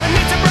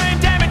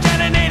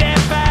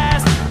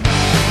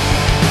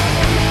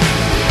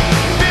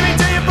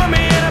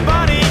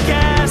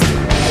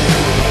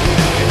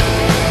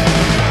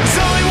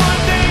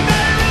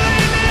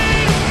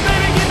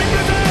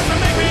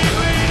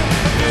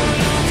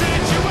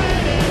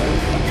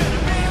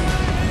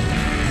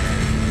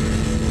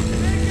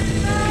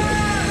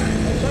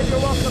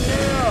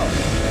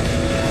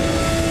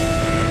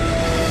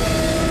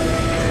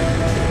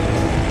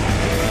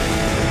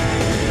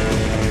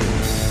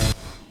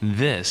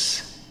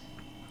This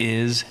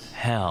is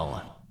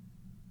hell.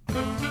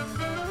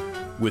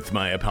 With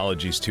my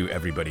apologies to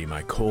everybody,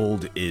 my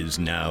cold is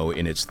now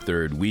in its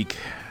third week,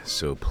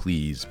 so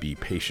please be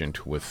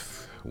patient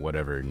with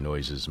whatever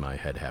noises my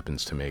head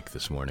happens to make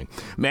this morning.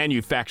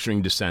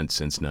 Manufacturing descent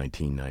since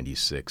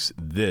 1996.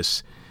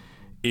 This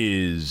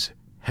is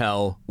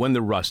hell. When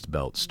the Rust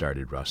Belt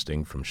started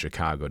rusting from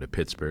Chicago to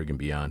Pittsburgh and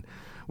beyond,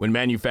 when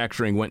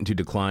manufacturing went into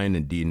decline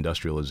and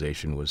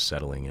deindustrialization was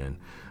settling in.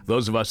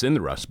 Those of us in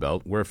the Rust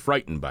Belt were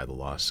frightened by the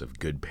loss of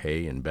good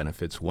pay and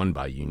benefits won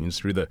by unions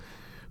through the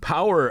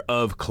power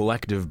of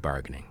collective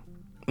bargaining.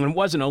 And it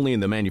wasn't only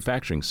in the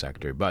manufacturing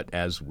sector, but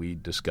as we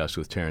discussed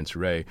with Terrence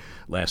Ray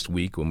last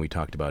week when we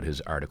talked about his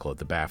article at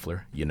the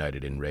Baffler,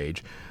 United in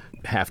Rage,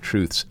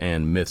 half-truths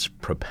and myths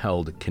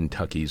propelled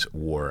Kentucky's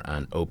war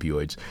on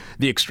opioids.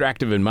 The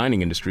extractive and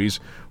mining industries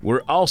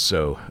were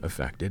also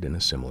affected in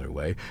a similar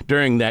way.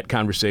 During that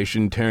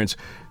conversation, Terrence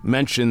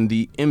mentioned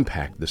the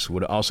impact this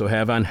would also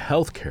have on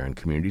healthcare in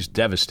communities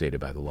devastated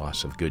by the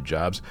loss of good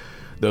jobs.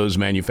 Those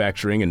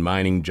manufacturing and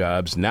mining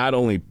jobs not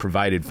only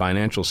provided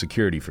financial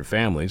security for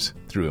families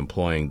through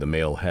employing the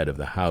male head of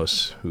the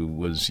house, who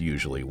was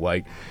usually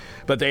white,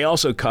 but they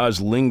also caused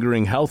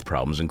lingering health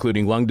problems,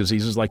 including lung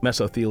diseases like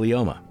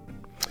mesothelioma.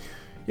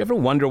 You ever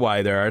wonder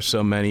why there are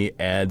so many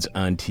ads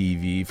on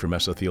TV for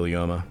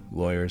mesothelioma,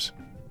 lawyers?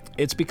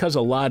 It's because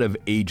a lot of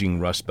aging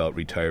Rust Belt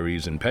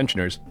retirees and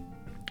pensioners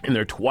in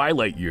their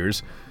twilight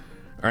years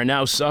are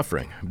now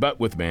suffering.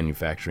 But with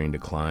manufacturing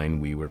decline,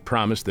 we were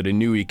promised that a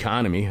new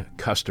economy,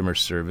 customer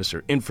service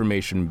or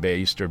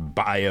information-based or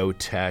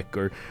biotech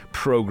or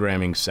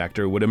programming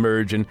sector would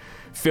emerge and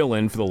fill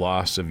in for the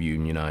loss of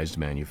unionized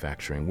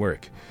manufacturing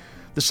work.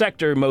 The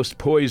sector most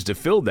poised to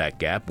fill that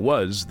gap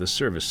was the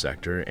service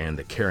sector and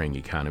the caring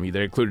economy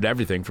that included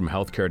everything from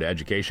healthcare to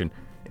education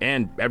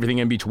and everything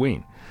in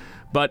between.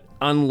 But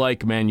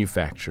unlike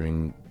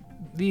manufacturing,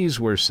 these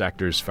were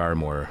sectors far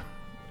more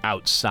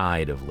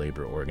outside of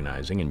labor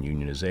organizing and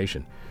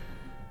unionization.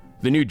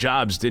 The new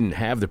jobs didn't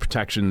have the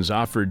protections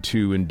offered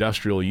to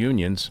industrial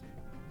unions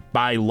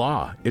by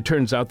law. It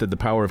turns out that the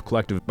power of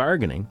collective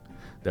bargaining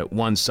that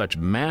won such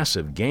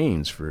massive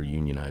gains for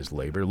unionized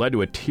labor led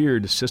to a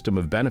tiered system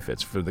of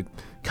benefits for the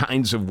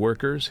kinds of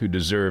workers who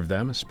deserve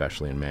them,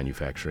 especially in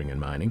manufacturing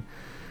and mining,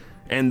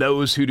 and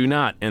those who do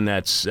not, and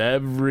that's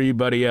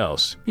everybody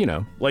else,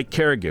 like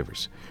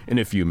caregivers. In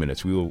a few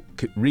minutes, we will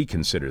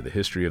reconsider the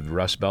history of the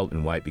Rust Belt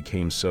and why it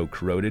became so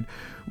corroded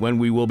when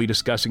we will be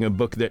discussing a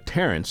book that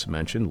Terrence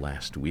mentioned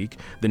last week,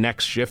 The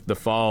Next Shift, The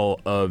Fall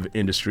of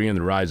Industry and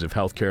the Rise of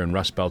Healthcare in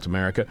Rust Belt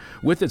America,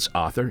 with its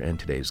author and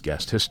today's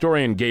guest,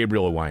 historian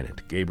Gabriel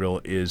Winant. Gabriel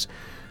is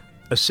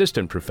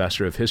assistant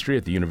professor of history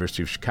at the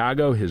University of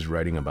Chicago. His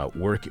writing about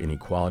work,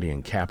 inequality,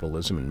 and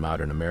capitalism in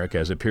modern America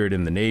has appeared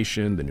in The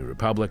Nation, The New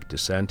Republic,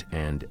 Dissent,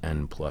 and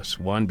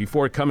N+1.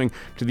 Before coming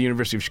to the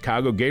University of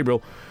Chicago,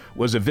 Gabriel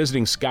was a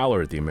visiting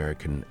scholar at the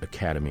American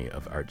Academy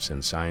of Arts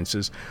and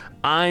Sciences.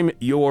 I'm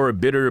your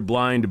bitter,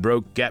 blind,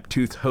 broke,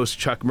 gap-toothed host,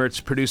 Chuck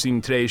Mertz.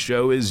 Producing today's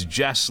show is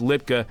Jess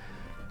Lipka.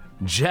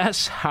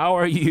 Jess, how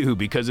are you?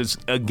 Because it's,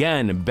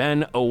 again,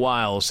 been a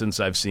while since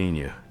I've seen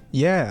you.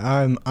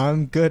 Yeah,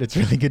 I'm good. It's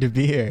really good to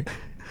be here.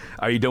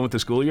 Are you done with the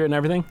school year and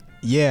everything?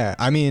 Yeah,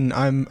 I mean,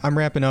 I'm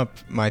wrapping up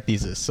my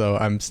thesis, so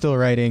I'm still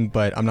writing,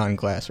 but I'm not in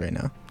class right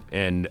now.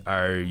 And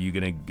are you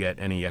going to get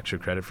any extra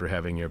credit for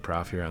having your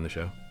prof here on the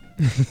show?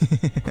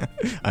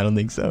 I don't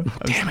think so.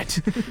 Damn it.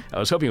 I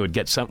was hoping it would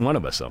get one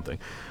of us something.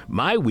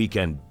 My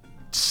weekend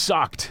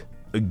sucked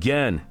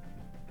again.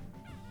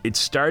 It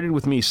started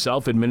with me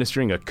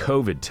self-administering a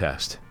COVID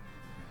test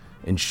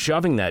and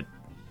shoving that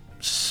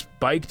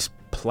spiked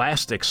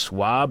plastic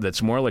swab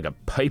that's more like a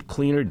pipe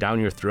cleaner down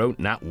your throat,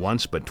 not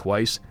once but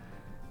twice.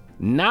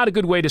 Not a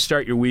good way to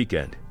start your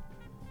weekend.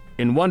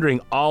 And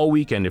wondering all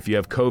weekend if you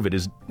have COVID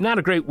is not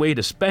a great way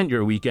to spend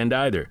your weekend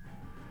either.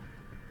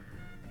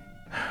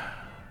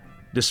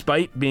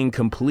 Despite being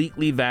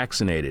completely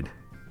vaccinated,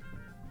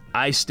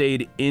 I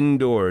stayed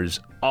indoors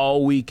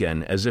all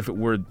weekend as if it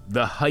were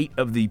the height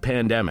of the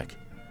pandemic,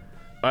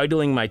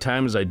 idling my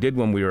time as I did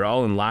when we were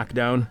all in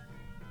lockdown,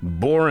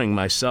 boring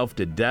myself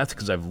to death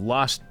because I've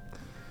lost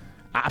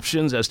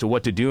options as to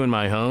what to do in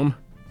my home.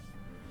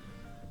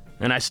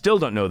 And I still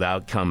don't know the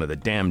outcome of the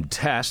damn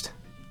test.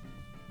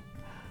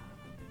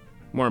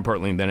 More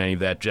importantly than any of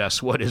that,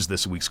 Jess, what is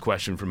this week's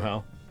question from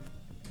hell?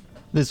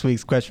 This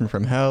week's question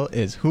from hell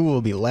is, who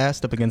will be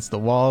last up against the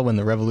wall when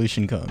the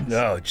revolution comes?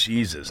 Oh,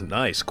 Jesus.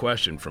 Nice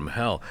question from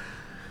hell.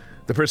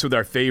 The person with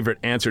our favorite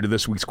answer to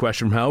this week's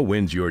question from hell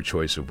wins your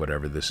choice of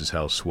whatever This Is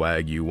Hell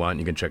swag you want.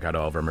 You can check out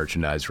all of our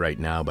merchandise right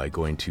now by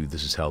going to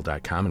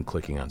thisishell.com and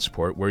clicking on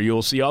support, where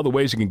you'll see all the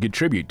ways you can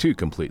contribute to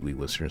completely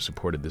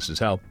listener-supported This Is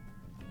Hell.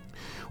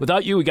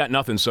 Without you, we got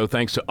nothing, so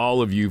thanks to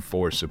all of you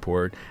for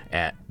support.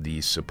 At the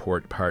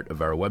support part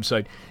of our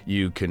website,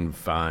 you can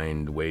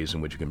find ways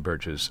in which you can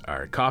purchase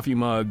our coffee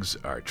mugs,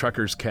 our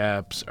truckers'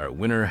 caps, our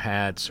winter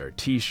hats, our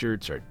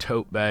t-shirts, our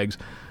tote bags.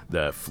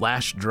 the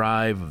flash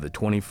drive of the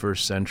 21st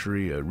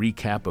century, a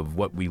recap of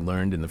what we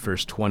learned in the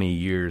first 20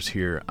 years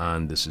here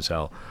on This Is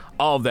Hell.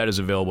 All of that is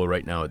available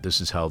right now at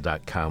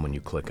thisishell.com when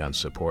you click on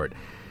support.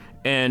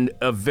 And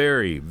a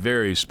very,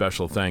 very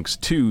special thanks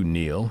to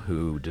Neil,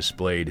 who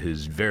displayed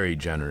his very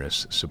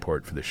generous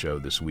support for the show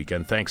this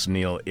weekend. Thanks,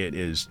 Neil. It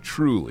is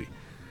truly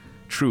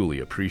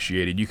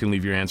appreciated. You can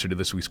leave your answer to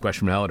this week's question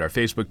from hell at our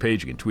Facebook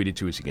page. You can tweet it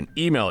to us. You can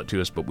email it to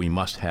us, but we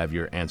must have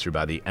your answer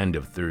by the end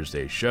of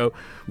Thursday's show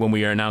when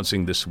we are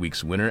announcing this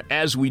week's winner,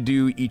 as we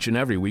do each and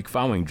every week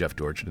following Jeff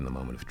Dorchet in the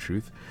Moment of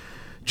Truth.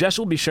 Jess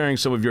will be sharing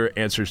some of your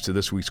answers to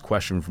this week's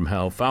question from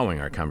hell following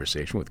our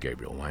conversation with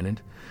Gabriel Weinand.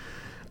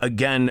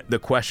 Again, the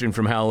question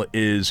from hell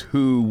is,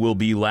 who will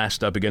be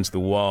last up against the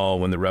wall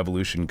when the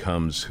revolution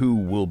comes? Who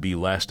will be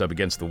last up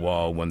against the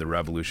wall when the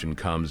revolution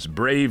comes?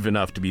 Brave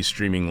enough to be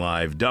streaming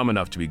live, dumb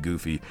enough to be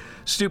goofy,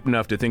 stupid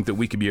enough to think that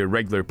we could be a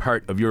regular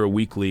part of your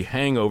weekly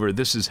hangover.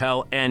 This is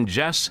hell, and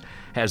Jess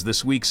has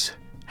this week's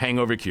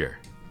hangover cure.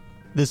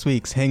 This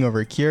week's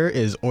hangover cure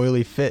is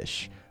oily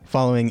fish.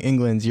 Following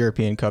England's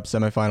European Cup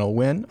semifinal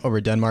win over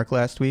Denmark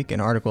last week,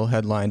 an article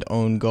headlined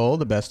 "Own Goal,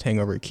 the best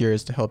hangover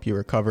cures to help you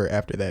recover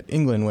after that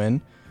England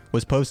win,"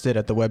 was posted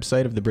at the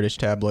website of the British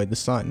tabloid The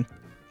Sun.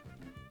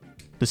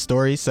 The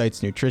story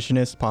cites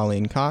nutritionist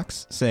Pauline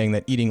Cox, saying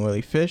that eating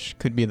oily fish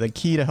could be the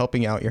key to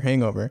helping out your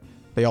hangover.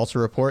 They also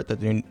report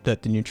that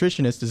the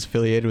nutritionist is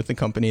affiliated with the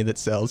company that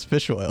sells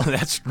fish oil.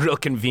 That's real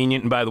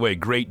convenient, and by the way,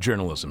 great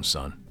journalism,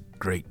 Sun.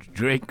 Great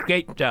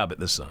job at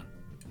The Sun.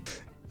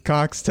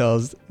 Cox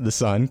tells The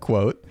Sun,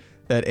 quote,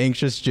 "that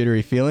anxious,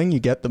 jittery feeling you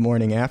get the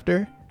morning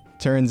after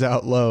turns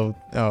out low."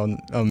 Oh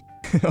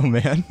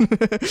man.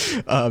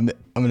 I'm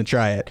going to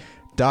try it.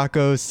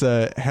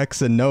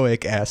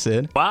 Docosahexaenoic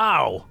acid.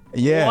 Wow.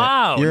 Yeah.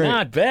 Wow, you're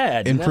not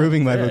bad.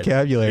 Improving not my bad.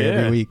 vocabulary Yeah.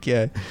 every week,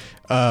 yeah.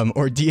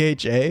 Or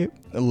DHA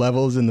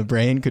levels in the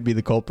brain could be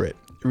the culprit.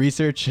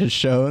 Research has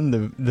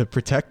shown the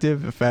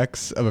protective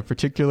effects of a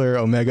particular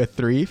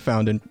omega-3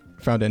 found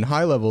in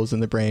high levels in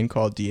the brain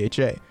called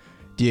DHA.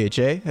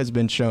 DHA has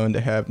been shown to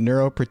have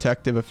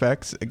neuroprotective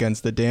effects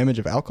against the damage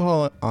of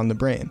alcohol on the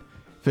brain.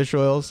 Fish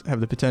oils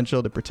have the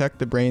potential to protect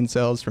the brain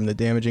cells from the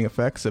damaging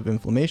effects of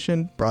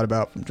inflammation brought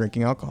about from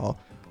drinking alcohol,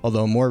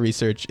 although more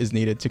research is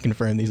needed to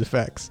confirm these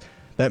effects.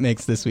 That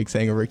makes this week's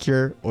hangover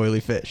cure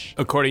oily fish.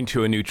 According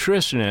to a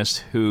nutritionist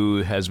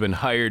who has been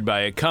hired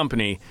by a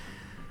company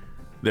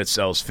that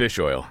sells fish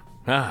oil.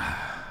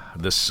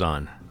 The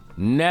Sun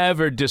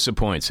never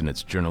disappoints in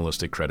its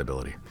journalistic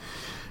credibility.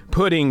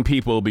 Putting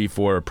people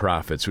before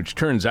profits, which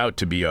turns out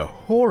to be a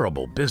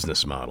horrible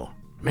business model.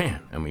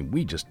 Man, I mean,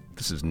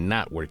 this is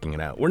not working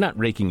it out. We're not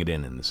raking it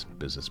in this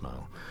business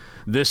model.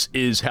 This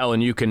is hell,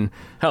 and you can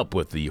help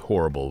with the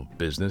horrible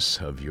business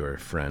of your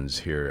friends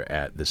here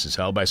at This Is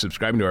Hell by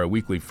subscribing to our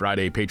weekly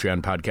Friday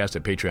Patreon podcast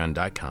at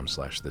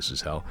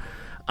patreon.com/thisishell.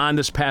 On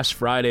this past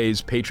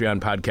Friday's Patreon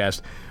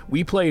podcast,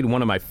 we played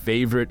one of my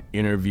favorite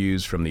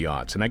interviews from the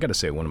aughts, and I got to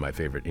say, one of my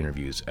favorite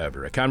interviews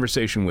ever. A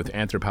conversation with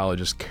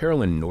anthropologist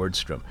Carolyn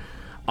Nordstrom,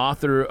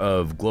 author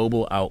of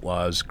Global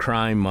Outlaws,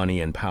 Crime, Money,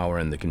 and Power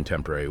in the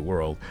Contemporary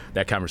World.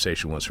 That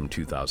conversation was from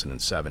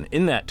 2007.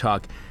 In that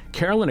talk,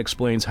 Carolyn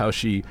explains how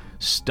she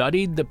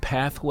studied the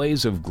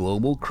pathways of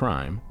global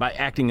crime by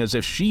acting as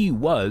if she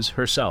was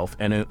herself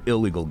an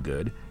illegal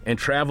good and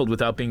traveled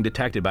without being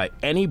detected by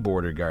any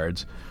border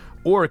guards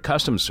or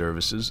customs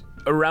services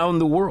around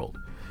the world.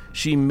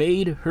 She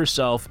made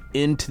herself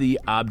into the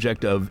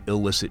object of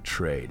illicit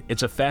trade.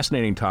 It's a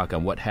fascinating talk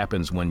on what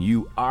happens when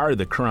you are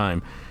the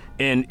crime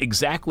and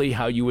exactly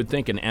how you would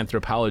think an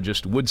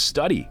anthropologist would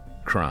study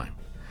crime.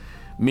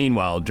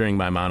 Meanwhile, during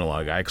my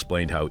monologue, I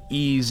explained how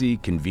easy,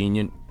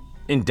 convenient,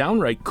 and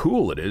downright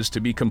cool it is to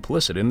be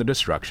complicit in the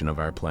destruction of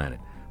our planet.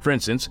 For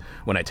instance,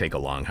 when I take a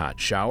long hot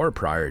shower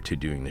prior to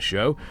doing the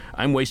show,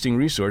 I'm wasting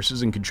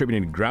resources and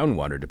contributing to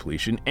groundwater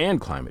depletion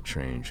and climate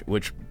change,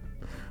 which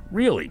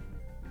really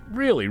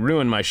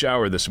ruined my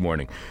shower this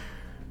morning.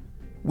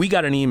 We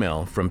got an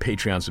email from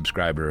Patreon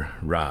subscriber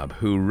Rob,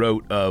 who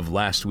wrote of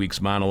last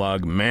week's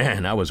monologue,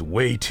 "Man, I was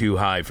way too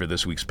high for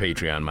this week's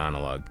Patreon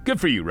monologue."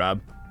 Good for you,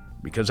 Rob,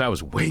 because I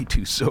was way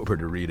too sober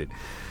to read it.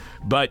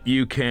 But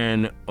you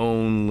can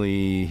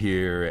only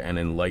hear an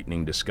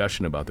enlightening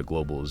discussion about the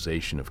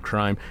globalization of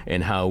crime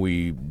and how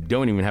we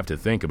don't even have to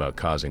think about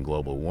causing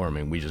global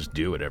warming. We just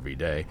do it every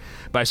day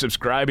by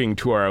subscribing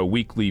to our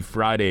weekly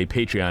Friday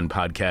Patreon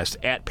podcast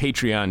at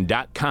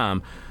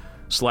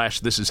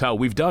patreon.com/thisishell.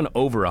 We've done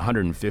over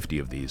 150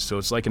 of these, so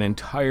it's like an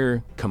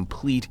entire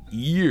complete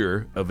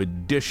year of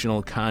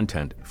additional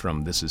content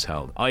from This Is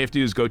Hell. All you have to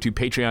do is go to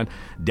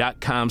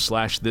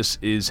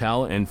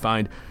patreon.com/thisishell and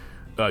find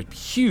a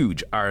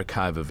huge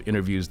archive of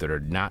interviews that are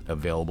not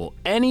available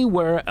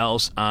anywhere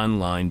else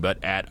online but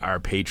at our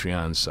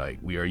Patreon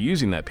site. We are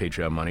using that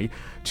Patreon money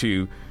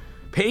to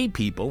pay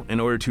people in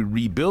order to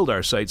rebuild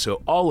our site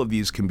so all of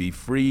these can be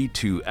free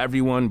to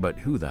everyone, but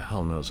who the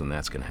hell knows when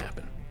that's going to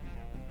happen.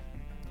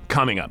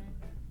 Coming up,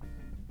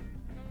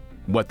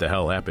 what the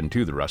hell happened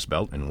to the Rust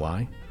Belt and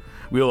why?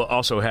 We'll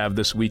also have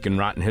This Week in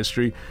Rotten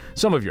History,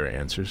 some of your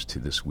answers to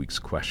this week's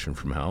question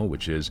from hell,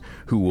 which is,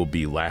 who will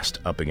be last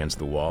up against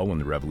the wall when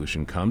the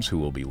revolution comes? Who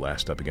will be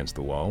last up against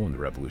the wall when the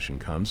revolution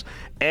comes?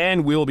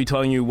 And we'll be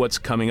telling you what's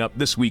coming up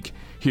this week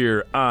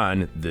here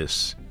on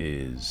This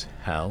Is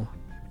Hell.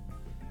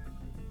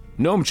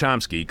 Noam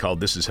Chomsky called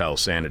This Is Hell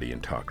sanity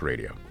in talk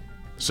radio.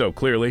 So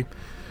clearly,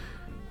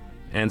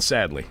 and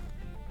sadly,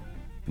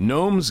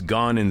 Noam's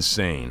gone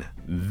insane.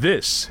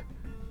 This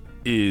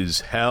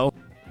is hell.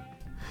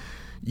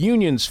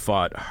 Unions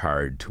fought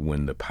hard to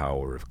win the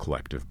power of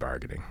collective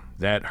bargaining.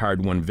 That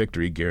hard-won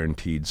victory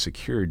guaranteed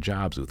secure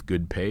jobs with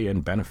good pay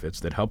and benefits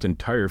that helped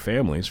entire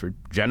families for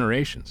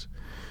generations.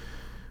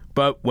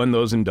 But when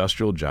those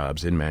industrial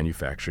jobs in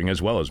manufacturing, as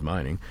well as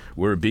mining,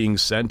 were being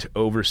sent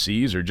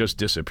overseas or just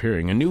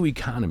disappearing, a new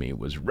economy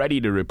was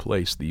ready to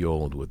replace the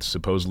old with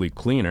supposedly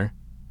cleaner,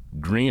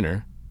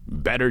 greener,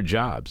 better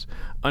jobs.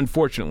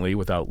 Unfortunately,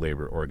 without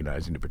labor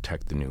organizing to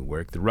protect the new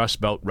work, the Rust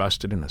Belt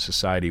rusted and a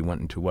society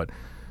went into what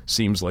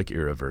seems like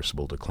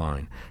irreversible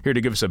decline. Here to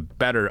give us a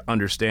better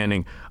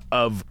understanding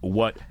of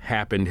what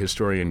happened,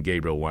 historian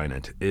Gabriel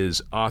Wynant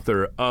is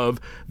author of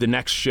The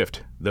Next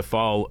Shift, The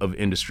Fall of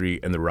Industry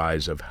and the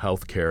Rise of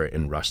Healthcare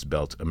in Rust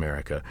Belt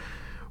America.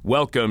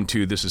 Welcome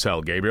to This Is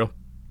Hell, Gabriel.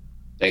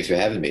 Thanks for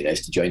having me.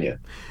 Nice to join you.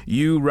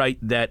 You write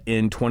that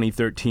in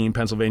 2013,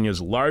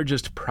 Pennsylvania's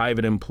largest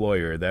private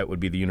employer, that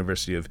would be the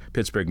University of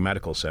Pittsburgh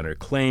Medical Center,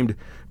 claimed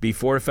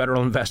before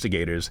federal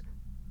investigators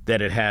that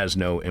it has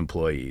no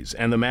employees.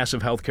 And the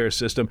massive healthcare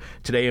system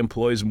today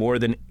employs more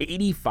than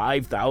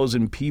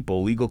 85,000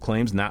 people, legal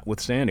claims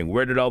notwithstanding.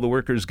 Where did all the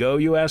workers go,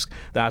 you ask?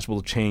 The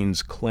hospital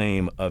chain's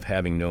claim of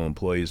having no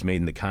employees made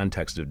in the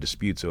context of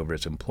disputes over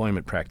its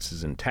employment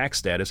practices and tax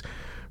status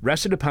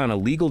rested upon a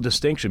legal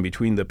distinction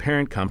between the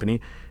parent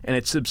company and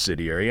its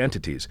subsidiary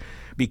entities.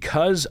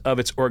 Because of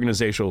its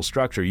organizational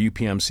structure,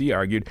 UPMC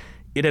argued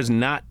it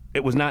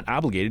was not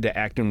obligated to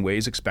act in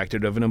ways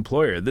expected of an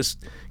employer. This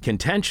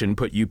contention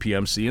put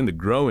UPMC in the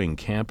growing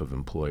camp of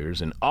employers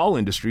in all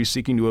industries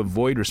seeking to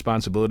avoid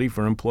responsibility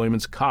for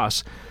employment's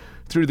costs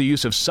through the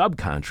use of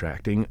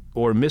subcontracting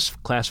or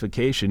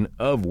misclassification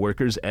of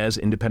workers as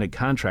independent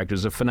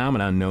contractors, a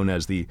phenomenon known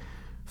as the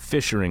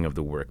fishering of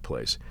the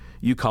workplace.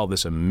 You call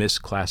this a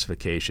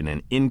misclassification,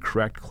 an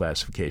incorrect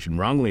classification,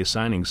 wrongly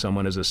assigning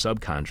someone as a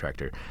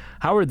subcontractor.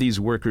 How are these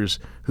workers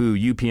who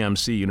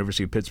UPMC,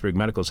 University of Pittsburgh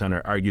Medical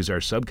Center, argues are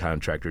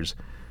subcontractors,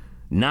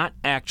 not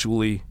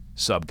actually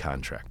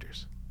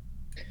subcontractors?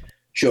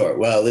 Sure.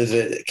 Well, there's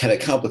a kind of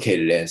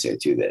complicated answer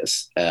to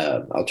this.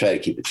 I'll try to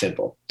keep it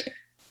simple.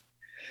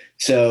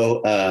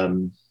 So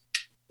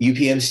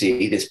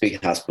UPMC, this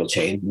big hospital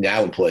chain,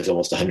 now employs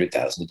almost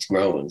 100,000. It's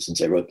grown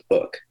since I wrote the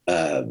book.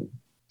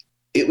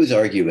 It was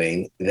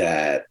arguing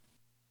that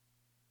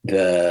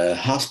the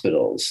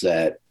hospitals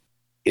that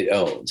it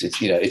owns,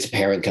 it's a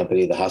parent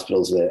company, the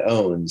hospitals that it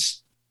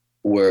owns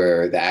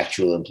were the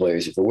actual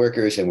employers of the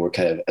workers and were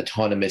kind of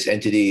autonomous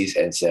entities.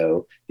 And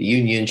so the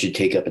union should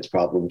take up its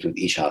problems with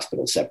each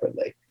hospital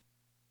separately.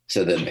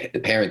 So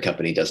the parent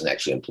company doesn't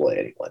actually employ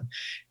anyone.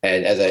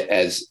 And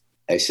as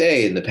I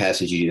say in the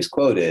passage you just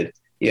quoted,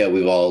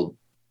 we've all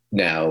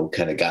now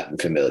kind of gotten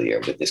familiar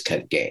with this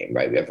kind of game,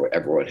 right?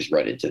 Everyone has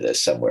run into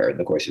this somewhere in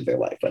the course of their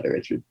life, whether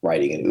it's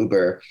riding an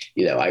Uber.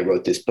 I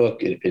wrote this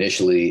book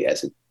initially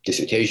as a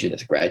dissertation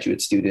as a graduate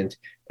student.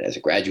 And as a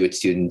graduate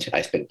student,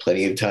 I spent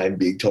plenty of time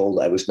being told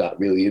I was not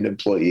really an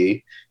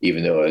employee,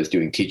 even though I was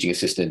doing teaching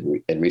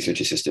assistant and research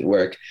assistant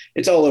work.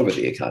 It's all over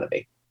the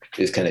economy,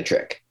 this kind of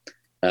trick.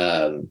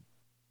 And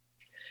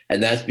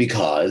that's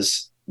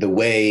because the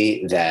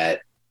way that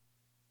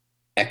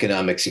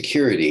economic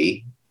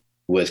security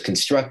was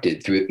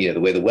constructed through, the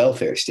way the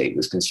welfare state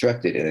was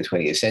constructed in the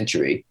 20th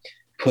century,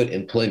 put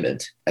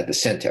employment at the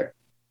center.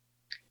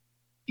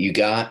 You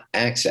got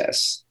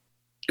access,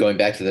 going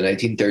back to the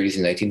 1930s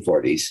and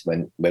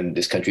 1940s, when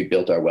this country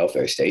built our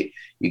welfare state,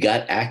 you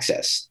got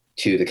access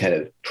to the kind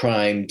of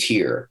prime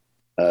tier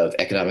of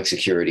economic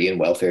security and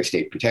welfare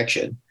state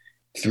protection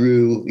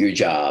through your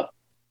job,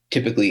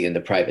 typically in the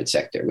private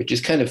sector, which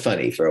is kind of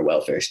funny for a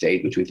welfare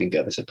state, which we think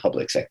of as a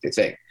public sector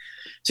thing.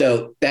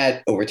 So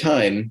that over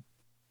time,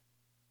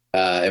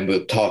 and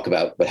we'll talk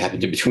about what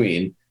happened in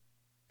between,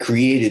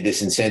 created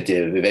this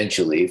incentive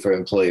eventually for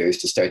employers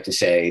to start to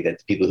say that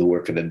the people who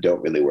work for them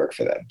don't really work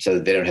for them, so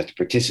that they don't have to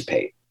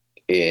participate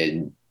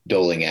in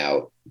doling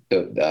out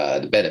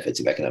the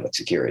benefits of economic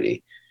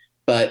security.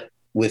 But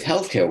with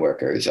healthcare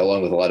workers,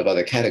 along with a lot of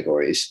other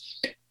categories,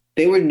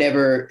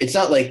 it's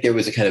not like there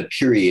was a kind of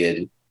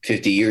period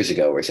 50 years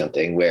ago or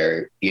something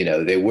where,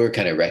 they were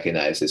kind of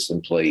recognized as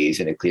employees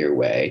in a clear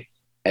way,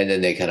 and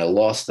then they kind of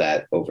lost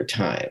that over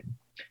time.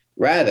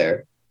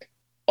 Rather,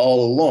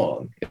 all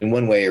along, in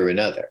one way or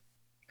another,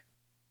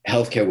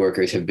 healthcare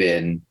workers have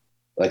been,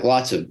 like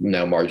lots of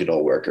now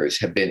marginal workers,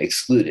 have been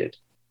excluded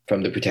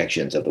from the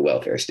protections of the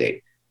welfare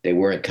state. They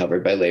weren't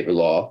covered by labor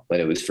law when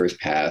it was first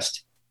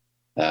passed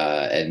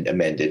and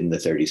amended in the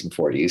 30s and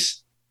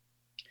 40s.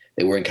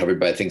 They weren't covered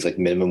by things like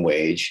minimum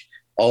wage.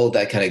 All of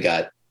that kind of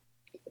got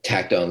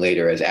tacked on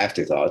later as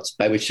afterthoughts,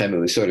 by which time it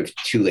was sort of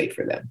too late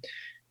for them.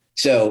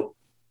 So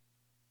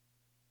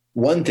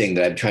one thing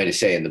that I'm trying to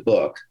say in the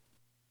book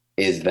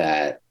is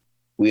that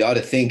we ought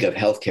to think of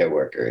healthcare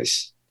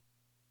workers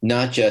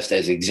not just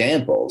as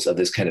examples of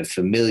this kind of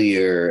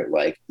familiar,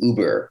 like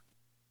Uber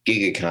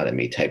gig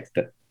economy type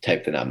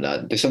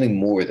phenomenon. There's something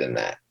more than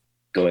that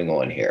going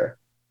on here.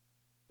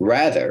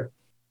 Rather,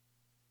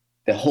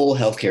 the whole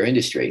healthcare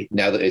industry,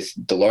 now that it's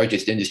the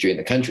largest industry in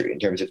the country in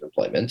terms of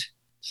employment,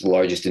 it's the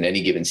largest in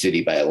any given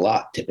city by a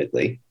lot,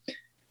 typically.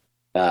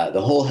 The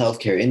whole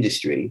healthcare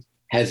industry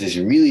has this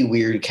really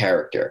weird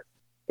character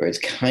where it's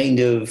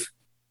kind of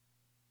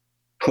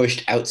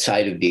pushed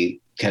outside of the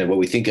kind of what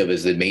we think of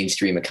as the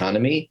mainstream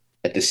economy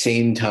at the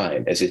same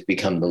time as it's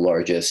become the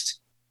largest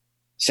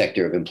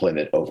sector of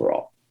employment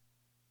overall.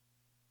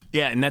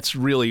 Yeah, and that's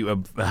really a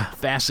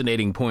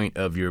fascinating point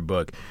of your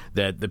book,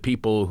 that the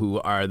people who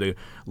are the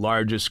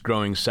largest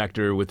growing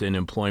sector within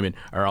employment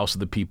are also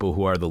the people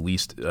who are the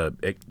least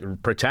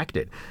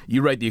protected.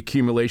 You write the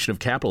accumulation of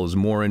capital is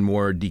more and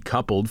more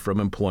decoupled from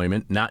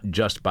employment, not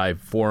just by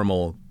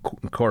formal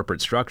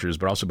corporate structures,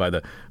 but also by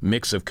the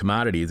mix of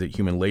commodities that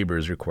human labor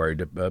is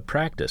required to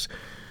practice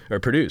or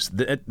produce.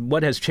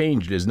 What has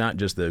changed is not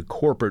just the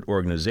corporate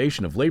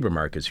organization of labor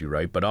markets, you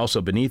write, but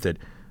also beneath it,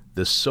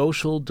 the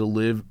social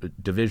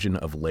division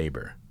of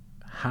labor.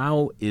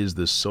 How is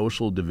the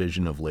social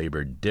division of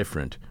labor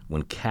different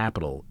when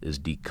capital is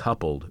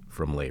decoupled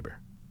from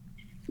labor?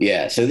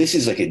 Yeah, so this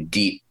is like a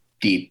deep,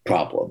 deep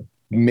problem,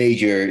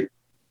 major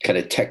kind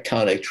of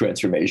tectonic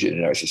transformation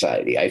in our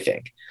society, I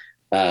think.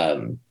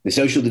 The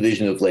social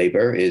division of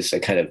labor is a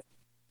kind of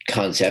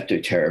concept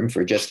or term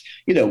for just,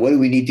 what do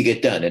we need to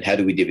get done and how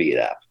do we divvy it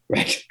up,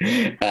 right?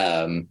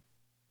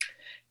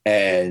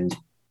 And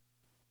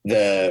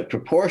the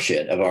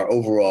proportion of our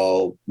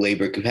overall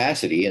labor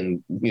capacity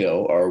and,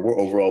 our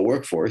overall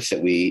workforce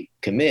that we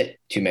commit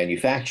to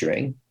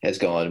manufacturing has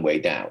gone way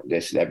down.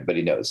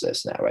 Everybody knows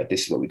this now, right?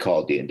 This is what we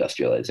call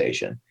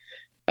deindustrialization.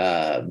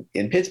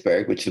 In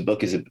Pittsburgh, which the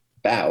book is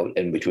about,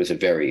 and which was a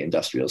very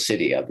industrial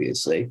city,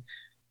 obviously,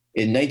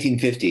 in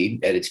 1950,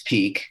 at its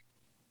peak,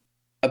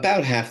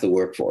 about half the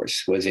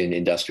workforce was in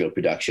industrial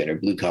production or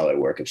blue-collar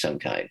work of some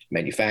kind: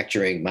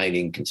 manufacturing,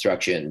 mining,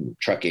 construction,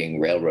 trucking,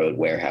 railroad,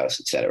 warehouse,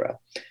 et cetera.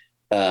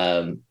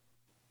 About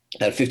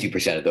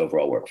 50% of the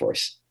overall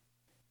workforce.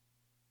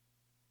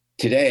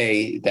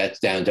 Today, that's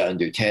down to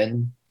under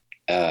 10,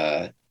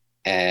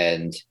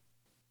 and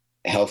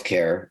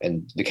healthcare,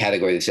 and the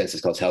category the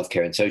census calls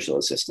healthcare and social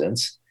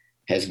assistance,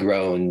 has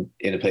grown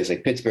in a place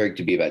like Pittsburgh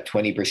to be about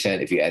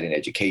 20%. If you add in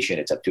education,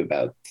 it's up to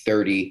about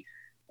 30.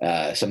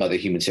 Some other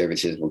human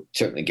services will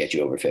certainly get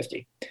you over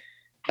 50.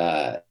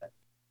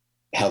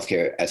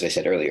 Healthcare, as I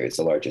said earlier, is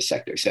the largest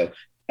sector. So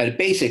at a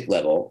basic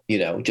level,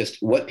 just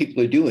what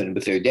people are doing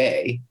with their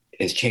day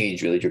has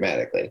changed really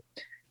dramatically.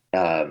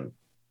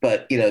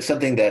 But,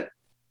 something that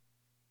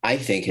I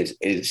think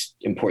is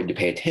important to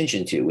pay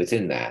attention to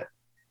within that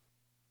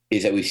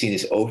is that we've seen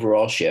this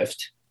overall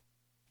shift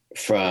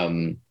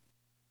from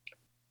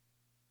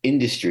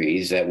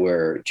industries that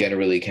were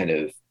generally kind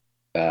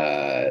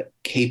of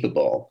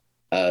capable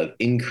of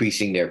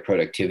increasing their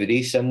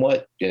productivity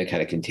somewhat in a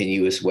kind of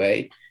continuous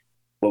way,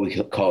 what we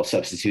call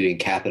substituting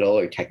capital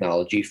or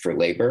technology for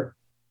labor,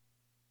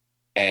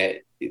 and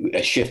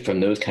a shift from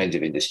those kinds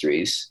of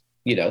industries,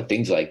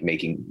 things like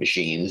making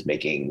machines,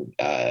 making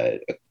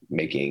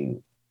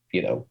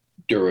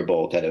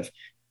durable kind of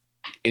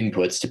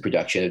inputs to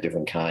production of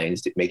different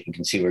kinds, making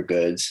consumer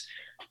goods,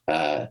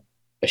 a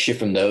shift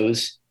from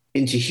those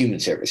into human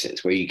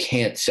services, where you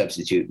can't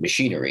substitute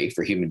machinery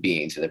for human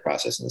beings in the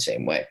process in the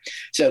same way.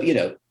 So,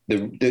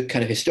 the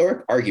kind of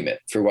historic argument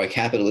for why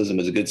capitalism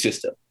is a good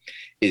system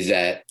is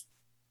that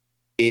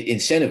it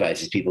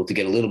incentivizes people to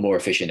get a little more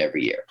efficient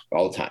every year,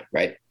 all the time,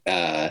 right?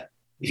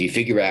 If you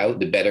figure out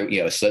the better,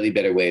 a slightly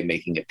better way of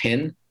making a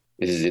pin,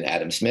 this is in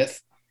Adam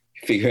Smith,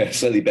 figure out a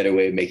slightly better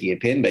way of making a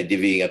pin by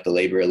divvying up the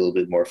labor a little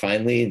bit more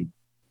finely and,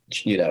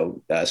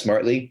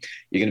 smartly,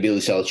 you're going to be able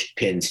to sell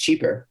pins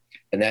cheaper.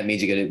 And that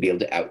means you're going to be able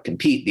to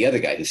outcompete the other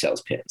guy who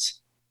sells pins.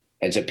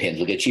 And so pins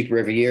will get cheaper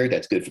every year.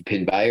 That's good for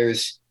pin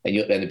buyers. And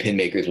the pin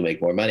makers will make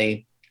more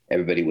money.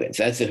 Everybody wins.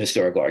 That's the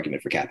historical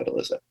argument for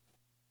capitalism.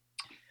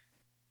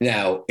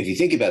 Now, if you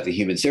think about the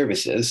human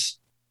services,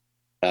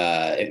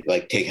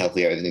 like take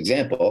healthcare as an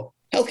example,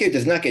 healthcare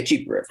does not get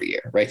cheaper every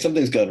year, right?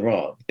 Something's gone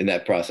wrong in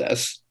that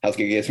process.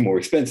 Healthcare gets more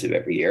expensive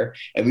every year.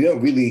 And we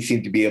don't really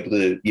seem to be able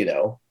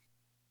to,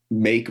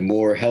 make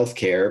more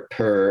healthcare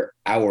per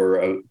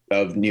hour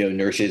of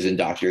nurses and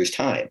doctors'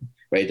 time,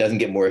 right? It doesn't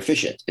get more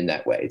efficient in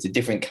that way. It's a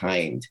different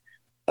kind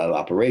of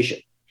operation.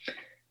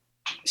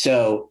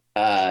 So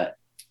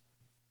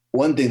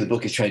one thing the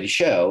book is trying to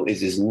show is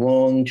this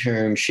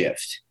long-term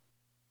shift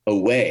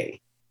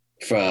away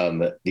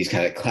from these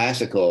kind of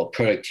classical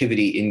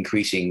productivity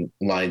increasing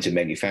lines of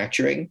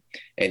manufacturing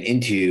and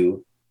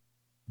into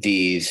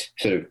these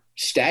sort of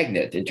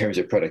stagnant in terms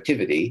of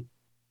productivity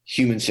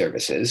human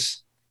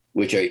services,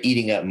 which are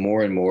eating up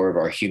more and more of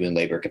our human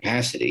labor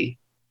capacity.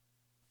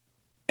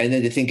 and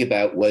then to think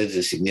about what is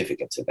the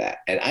significance of that.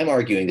 And I'm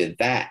arguing that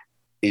that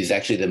is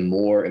actually the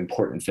more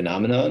important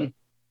phenomenon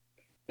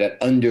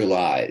that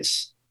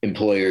underlies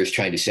employers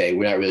trying to say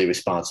we're not really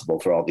responsible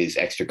for all these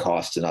extra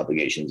costs and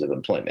obligations of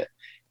employment.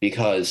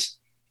 Because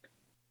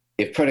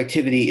if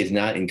productivity is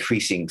not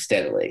increasing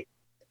steadily,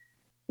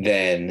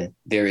 then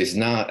there is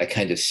not a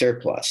kind of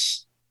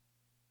surplus,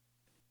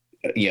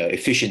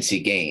 efficiency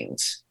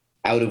gains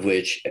out of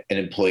which an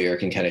employer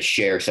can kind of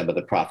share some of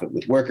the profit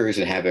with workers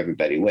and have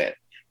everybody win.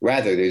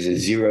 Rather, there's a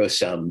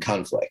zero-sum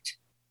conflict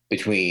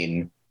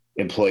between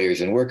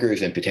employers and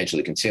workers and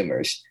potentially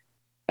consumers.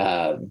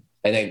 And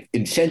that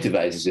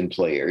incentivizes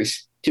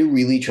employers to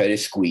really try to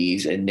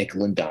squeeze and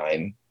nickel and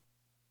dime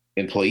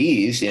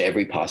employees in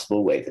every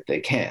possible way that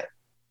they can.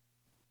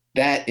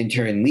 That in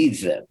turn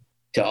leads them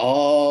to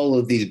all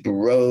of these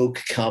baroque,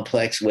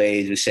 complex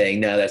ways of saying,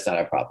 no, that's not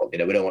our problem.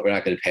 We're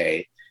not going to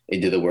pay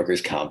into the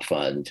workers' comp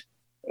fund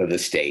of the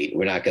state.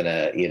 We're not going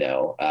to,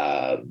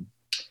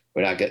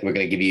 we're going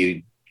to give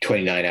you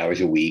 29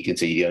 hours a week, and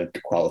so you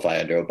don't qualify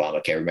under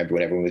Obamacare. Remember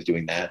when everyone was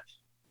doing that?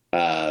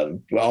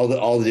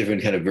 All the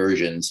different kind of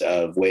versions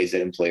of ways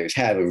that employers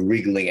have of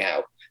wriggling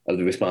out of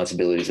the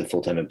responsibilities of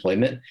full-time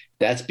employment.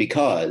 That's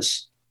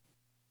because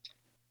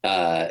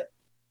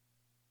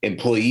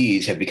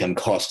employees have become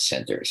cost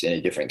centers in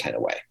a different kind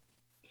of way.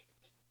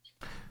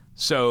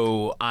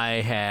 So I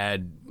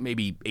had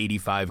maybe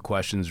 85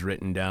 questions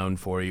written down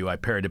for you. I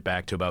pared it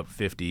back to about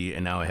 50,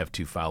 and now I have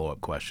 2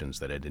 follow-up questions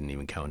that I didn't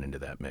even count into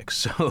that mix.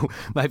 So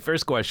my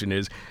first question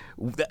is,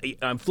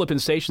 I'm flipping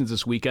stations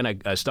this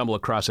weekend. I stumble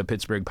across a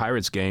Pittsburgh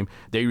Pirates game.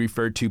 They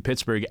referred to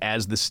Pittsburgh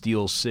as the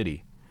Steel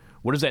City.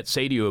 What does that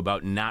say to you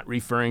about not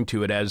referring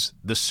to it as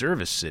the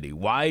service city?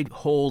 Why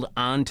hold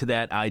on to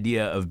that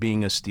idea of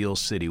being a steel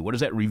city? What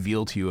does that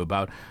reveal to you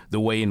about the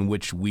way in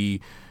which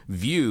we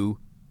view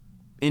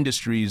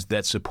industries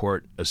that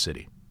support a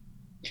city?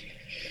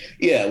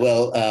 Yeah,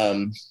 well,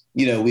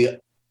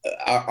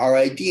 our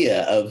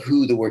idea of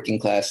who the working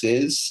class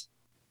is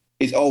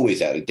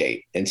always out of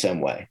date in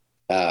some way,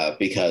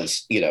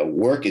 because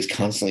work is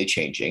constantly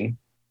changing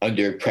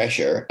under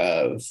pressure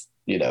of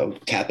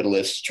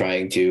capitalists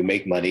trying to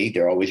make money.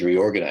 They're always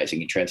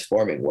reorganizing and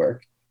transforming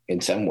work in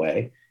some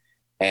way,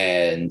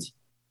 and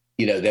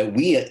that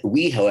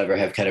we, however,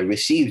 have kind of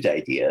received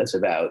ideas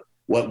about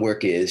what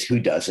work is,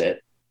 who does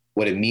it,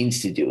 what it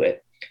means to do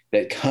it,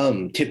 that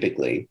come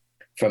typically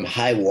from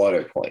high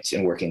water points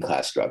in working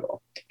class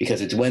struggle, because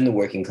it's when the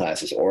working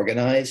class is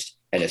organized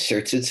and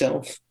asserts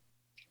itself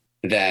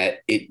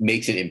that it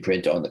makes an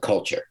imprint on the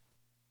culture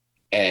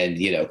and,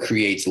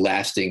 creates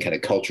lasting kind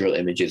of cultural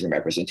images and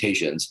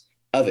representations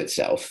of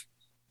itself,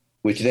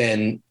 which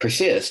then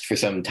persist for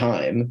some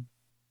time,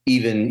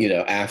 even,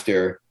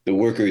 after the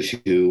workers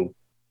who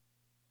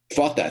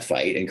fought that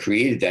fight and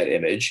created that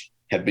image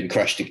have been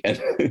crushed again.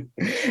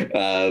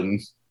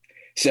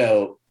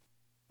 So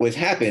what's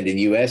happened in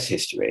U.S.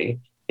 history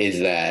is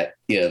that,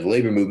 the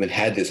labor movement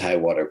had this high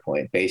water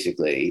point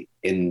basically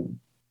in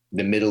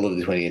the middle of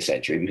the 20th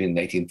century, between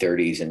the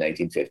 1930s and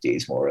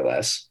 1950s, more or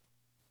less.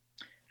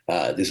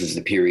 This was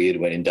the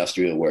period when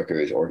industrial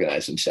workers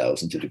organized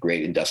themselves into the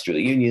great industrial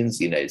unions,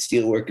 the United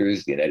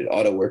Steelworkers, the United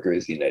Auto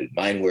Workers, the United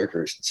Mine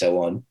Workers, and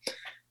so on.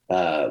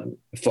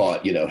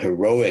 Fought,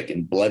 heroic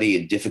and bloody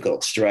and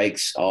difficult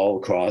strikes all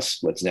across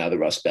what's now the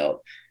Rust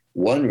Belt.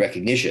 Won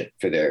recognition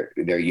for their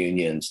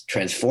unions,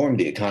 transformed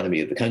the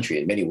economy of the country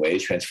in many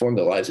ways, transformed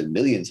the lives of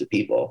millions of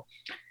people.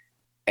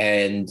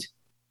 And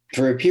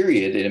for a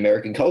period in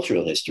American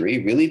cultural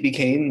history, really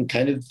became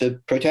kind of the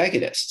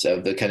protagonists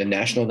of the kind of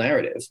national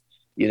narrative.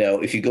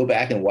 If you go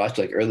back and watch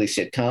like early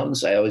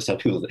sitcoms, I always tell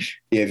people,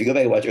 if you go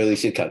back and watch early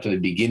sitcoms from the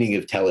beginning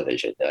of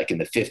television, like in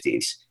the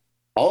 50s,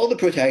 all the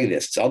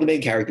protagonists, all the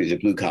main characters are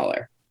blue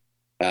collar,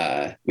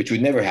 which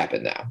would never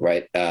happen now,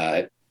 right?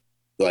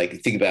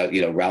 Like think about,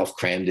 Ralph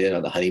Cramden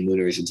on The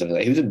Honeymooners and something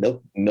like that. He was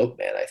a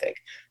milkman, I think.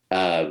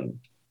 And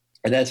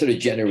that's sort of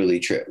generally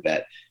true,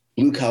 that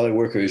blue collar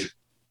workers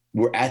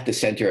were at the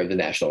center of the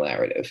national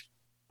narrative.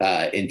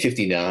 In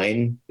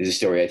 59, there's a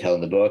story I tell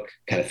in the book,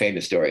 kind of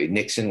famous story.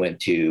 Nixon went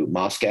to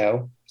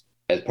Moscow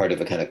as part of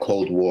a kind of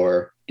Cold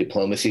War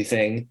diplomacy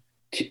thing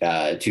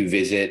to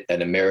visit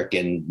an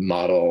American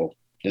model,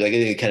 like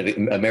a kind of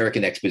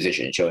American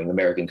exposition showing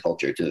American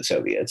culture to the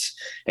Soviets.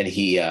 And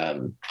he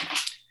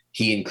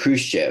and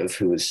Khrushchev,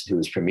 who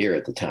was premier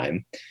at the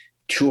time,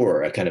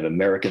 tour a kind of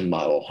American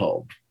model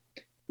home,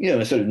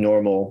 a sort of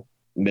normal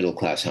middle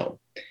class home.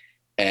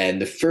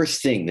 And the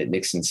first thing that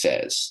Nixon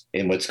says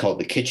in what's called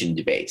the kitchen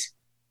debate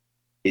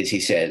is he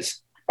says,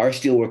 our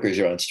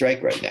steelworkers are on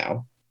strike right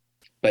now,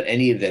 but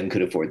any of them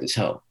could afford this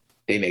home.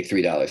 They make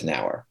 $3 an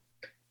hour.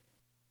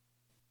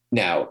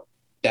 Now,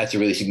 that's a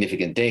really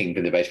significant thing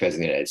for the vice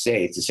president of the United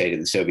States to say to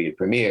the Soviet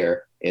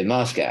premier in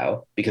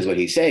Moscow, because what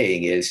he's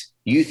saying is,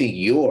 you think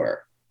you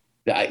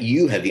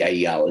have the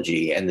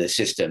ideology and the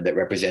system that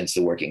represents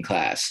the working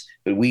class,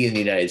 but we in the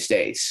United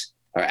States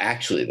are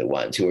actually the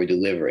ones who are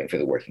delivering for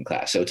the working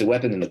class. So it's a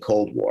weapon in the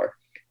Cold War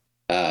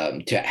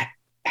to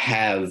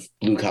have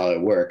blue collar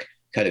work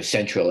kind of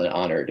central and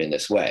honored in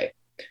this way.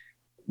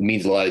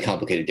 means a lot of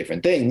complicated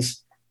different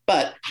things.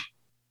 But,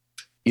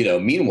 you know,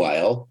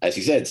 meanwhile, as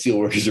you said,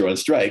 steelworkers are on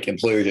strike.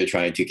 Employers are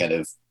trying to kind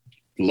of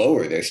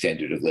lower their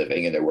standard of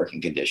living and their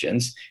working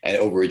conditions. And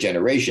over a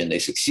generation, they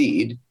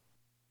succeed.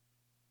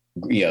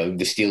 You know,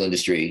 the steel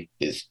industry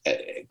is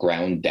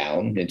ground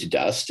down into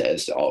dust,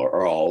 as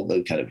are all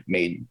the kind of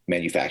main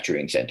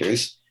manufacturing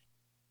centers.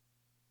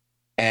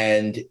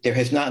 And there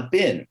has not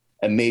been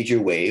a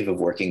major wave of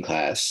working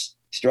class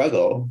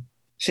struggle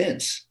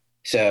since.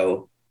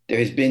 So there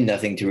has been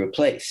nothing to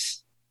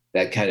replace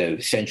that kind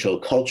of central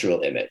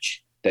cultural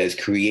image that is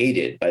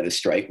created by the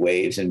strike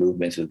waves and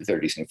movements of the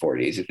 30s and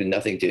 40s. There's been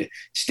nothing to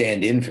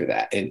stand in for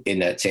that in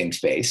that same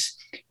space.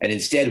 And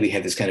instead, we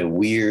have this kind of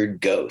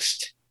weird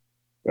ghost,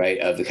 right,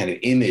 of the kind of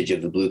image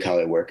of the blue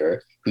collar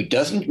worker who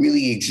doesn't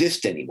really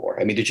exist anymore.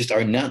 I mean, there just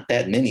are not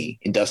that many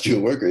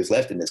industrial workers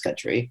left in this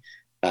country.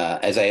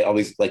 As I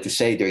always like to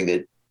say during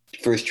the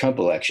first Trump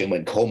election,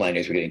 when coal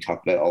miners were getting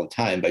talked about all the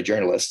time by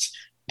journalists,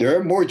 there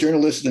are more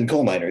journalists than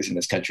coal miners in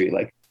this country,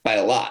 like by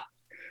a lot.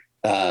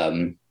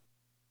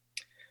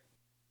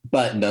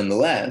 But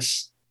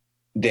nonetheless,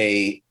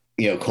 they,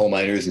 you know, coal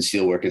miners and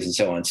steel workers and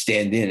so on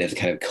stand in as a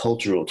kind of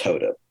cultural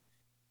totem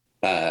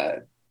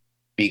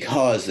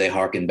because they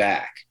harken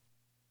back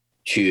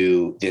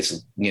to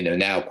this, you know,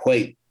 now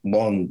quite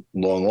long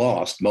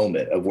lost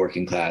moment of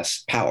working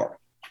class power.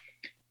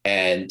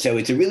 And so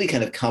it's a really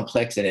kind of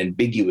complex and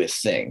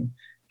ambiguous thing,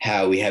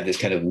 how we have this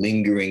kind of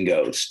lingering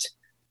ghost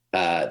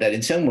that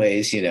in some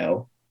ways, you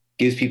know,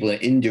 gives people an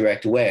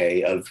indirect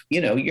way of,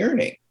 you know,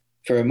 yearning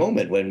for a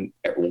moment when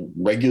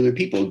regular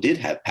people did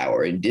have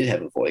power and did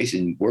have a voice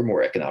and were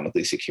more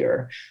economically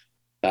secure,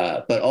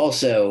 but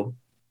also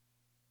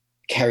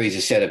carries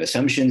a set of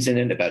assumptions in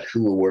it about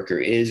who a worker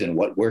is and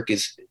what work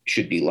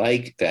should be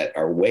like that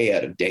are way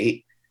out of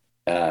date.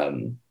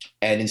 And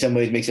in some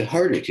ways makes it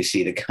harder to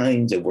see the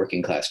kinds of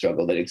working class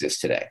struggle that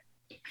exists today.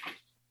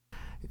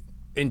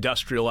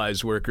 Industrial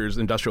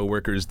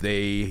workers,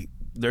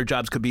 their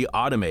jobs could be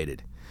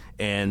automated.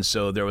 And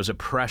so there was a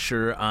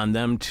pressure on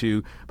them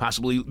to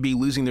possibly be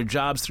losing their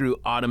jobs through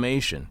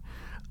automation.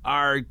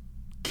 Are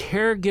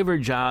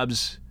caregiver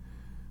jobs,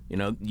 you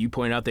know, you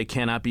point out they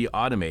cannot be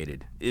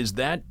automated. Is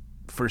that,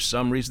 for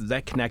some reason, is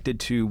that connected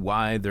to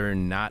why they're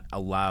not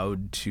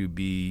allowed to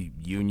be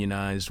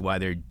unionized, why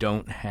they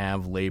don't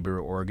have labor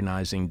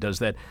organizing? Does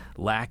that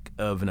lack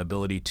of an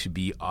ability to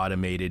be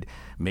automated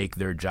make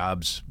their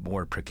jobs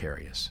more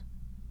precarious?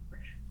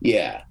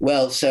 Yeah,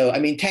 well, so, I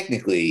mean,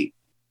 technically,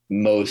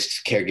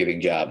 most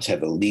caregiving jobs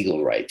have a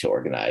legal right to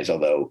organize,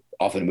 although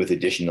often with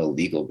additional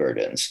legal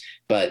burdens.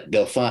 But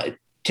they'll find,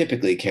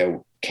 typically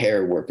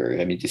care workers,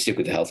 I mean, to stick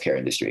with the healthcare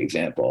industry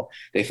example,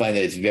 they find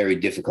that it's very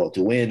difficult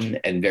to win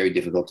and very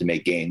difficult to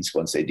make gains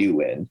once they do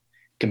win,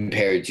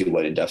 compared to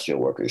what industrial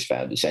workers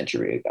found a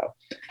century ago.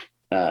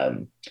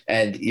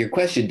 And your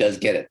question does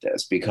get at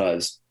this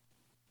because,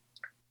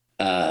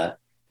 as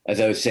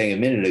I was saying a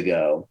minute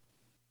ago,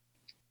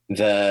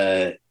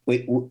 the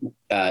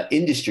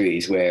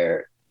industries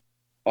where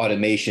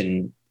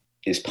automation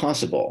is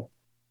possible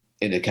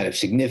in a kind of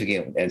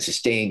significant and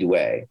sustained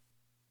way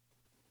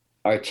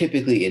are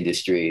typically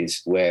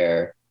industries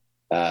where,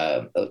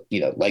 you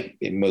know, like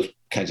in most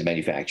kinds of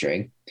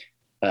manufacturing,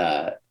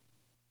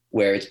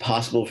 where it's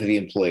possible for the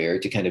employer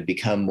to kind of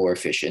become more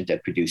efficient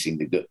at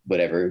producing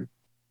whatever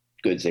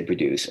goods they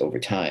produce over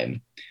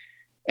time,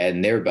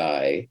 and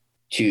thereby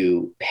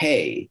to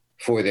pay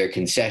for their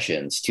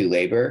concessions to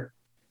labor,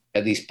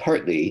 at least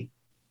partly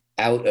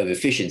out of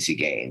efficiency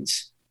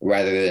gains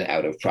rather than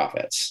out of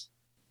profits.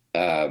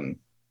 So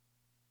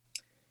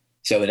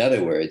in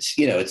other words,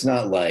 you know, it's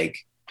not like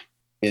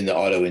in the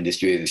auto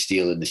industry or the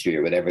steel industry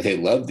or whatever, they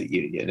loved the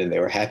union and they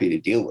were happy to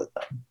deal with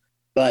them,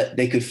 but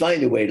they could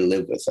find a way to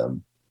live with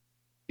them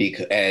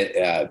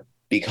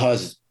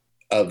because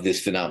of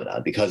this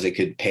phenomenon, because they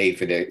could pay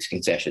for their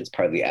concessions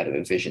partly out of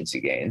efficiency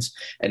gains.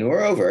 And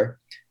moreover,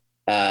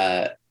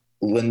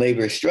 when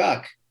labor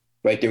struck,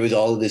 right, there was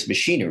all of this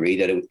machinery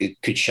that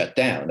it could shut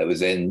down. That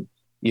was in,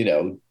 you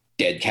know,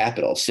 dead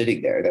capital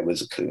sitting there. That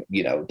was,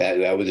 you know,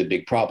 that was a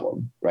big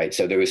problem, right?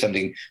 So there was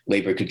something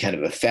labor could kind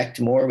of affect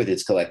more with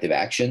its collective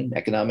action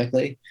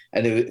economically,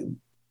 and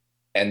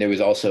there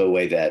was also a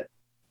way that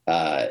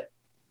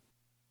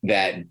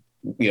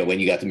you know, when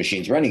you got the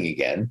machines running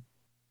again,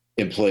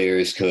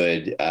 employers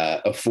could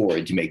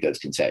afford to make those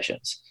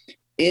concessions.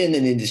 In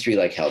an industry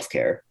like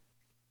healthcare,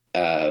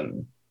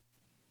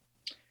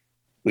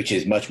 which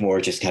is much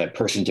more just kind of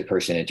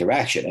person-to-person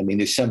interaction. I mean,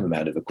 there's some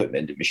amount of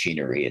equipment and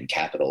machinery and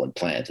capital and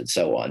plant and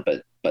so on,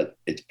 but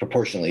it's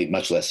proportionally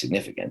much less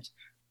significant.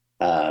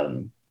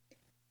 And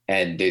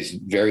there's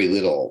very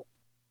little,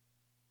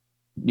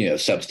 you know,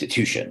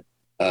 substitution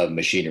of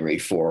machinery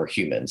for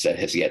humans that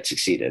has yet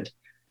succeeded.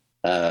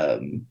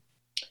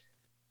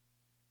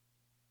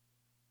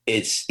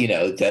 It's, you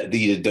know, that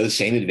those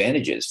same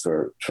advantages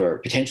for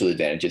potential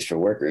advantages for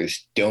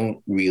workers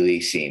don't really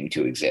seem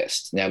to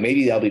exist. Now,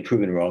 maybe I'll be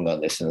proven wrong on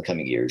this in the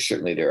coming years.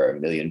 Certainly there are a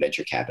million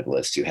venture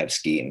capitalists who have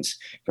schemes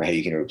for how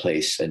you can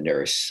replace a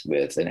nurse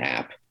with an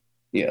app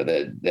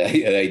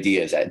the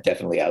idea is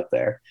definitely out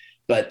there,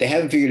 but they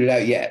haven't figured it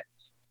out yet.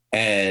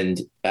 And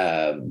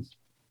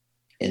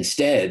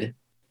instead,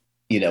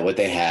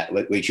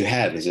 what you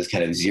have is this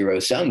kind of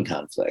zero-sum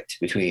conflict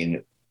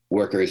between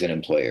workers and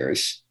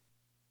employers,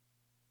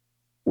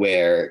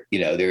 where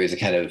there is a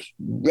kind of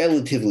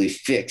relatively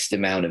fixed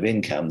amount of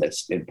income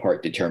that's in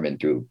part determined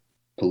through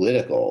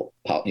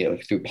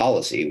through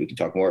policy. We can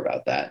talk more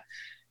about that.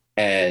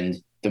 And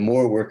the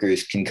more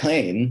workers can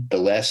claim, the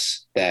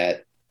less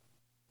that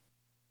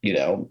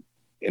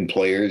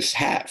employers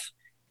have,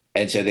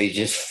 and so they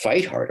just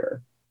fight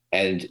harder.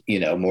 And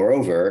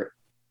moreover,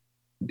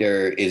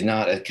 there is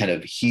not a kind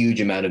of huge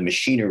amount of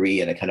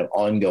machinery and a kind of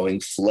ongoing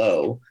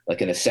flow,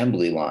 like an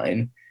assembly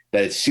line,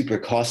 that it's super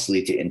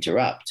costly to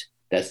interrupt.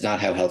 That's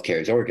not how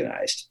healthcare is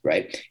organized,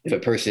 right? If a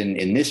person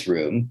in this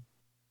room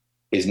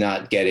is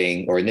not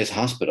getting, or in this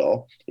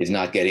hospital is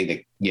not getting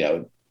the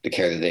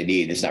care that they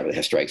need, it's not really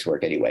how strikes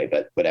work anyway,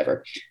 but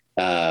whatever.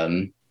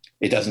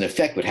 It doesn't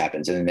affect what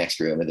happens in the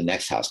next room or the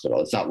next hospital.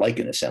 It's not like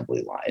an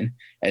assembly line.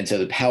 And so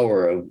the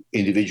power of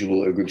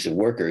individual or groups of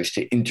workers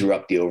to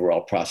interrupt the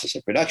overall process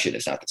of production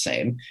is not the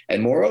same.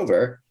 And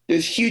moreover,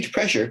 there's huge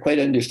pressure, quite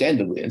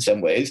understandably in some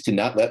ways, to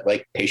not let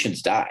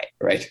patients die,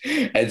 right?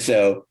 And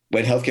so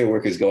when healthcare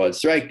workers go on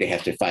strike, they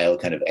have to file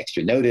kind of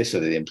extra notice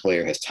so that the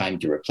employer has time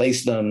to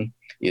replace them,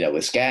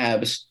 with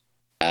scabs,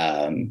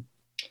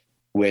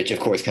 which of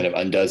course kind of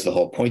undoes the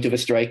whole point of a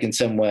strike in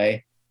some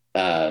way.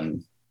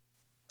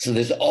 So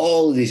there's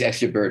all of these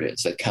extra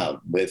burdens that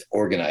come with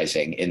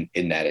organizing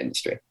in that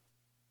industry.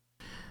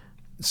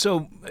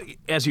 So,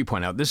 as you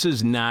point out, this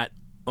is not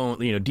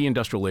only,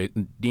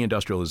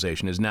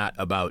 deindustrialization is not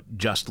about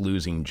just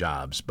losing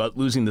jobs, but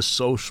losing the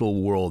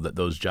social world that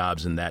those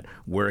jobs and that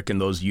work and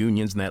those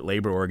unions and that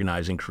labor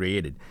organizing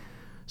created.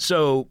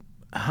 So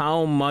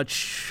how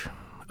much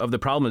of the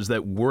problem is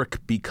that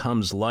work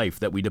becomes life,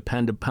 that we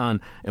depend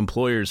upon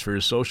employers for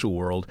a social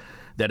world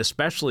that,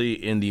 especially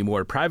in the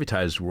more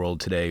privatized world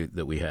today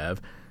that we have,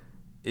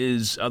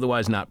 is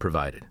otherwise not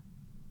provided?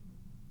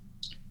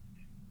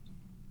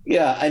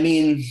 Yeah, I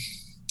mean,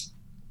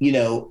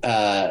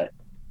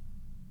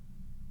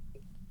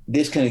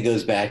 this kind of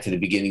goes back to the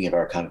beginning of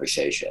our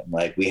conversation.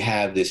 Like, we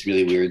have this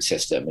really weird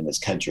system in this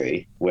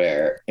country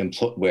where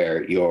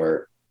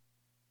your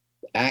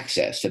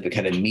access to the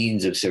kind of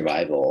means of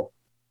survival,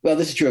 well,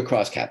 this is true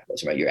across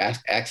capitalism, right? Your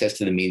access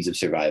to the means of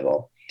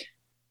survival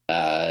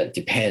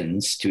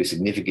depends to a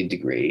significant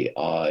degree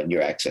on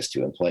your access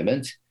to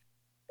employment.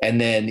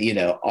 And then,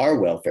 our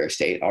welfare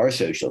state, our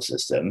social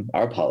system,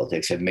 our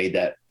politics have made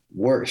that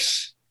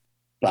worse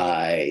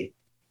by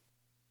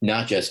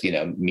not just,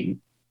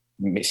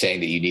 saying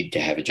that you need to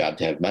have a job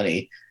to have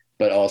money,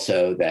 but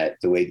also that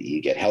the way that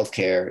you get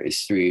healthcare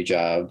is through your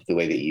job. The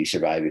way that you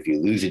survive if you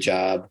lose a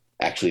job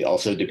actually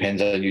also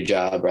depends on your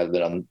job rather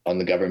than on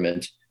the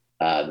government.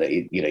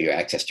 Your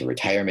access to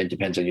retirement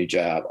depends on your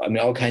job. I mean,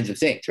 all kinds of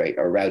things, right,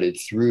 are routed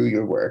through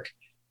your work.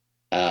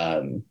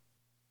 As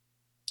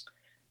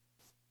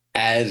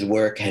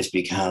work has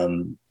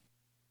become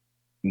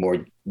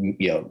more,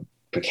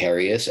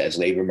 precarious, as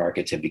labor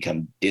markets have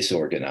become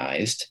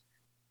disorganized,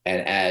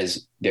 and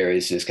as there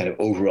is this kind of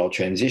overall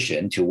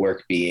transition to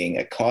work being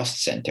a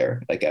cost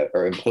center,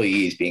 or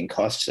employees being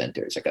cost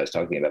centers, like I was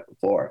talking about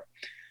before,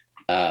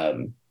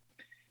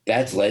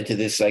 that's led to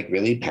this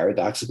really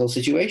paradoxical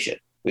situation,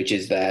 which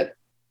is that,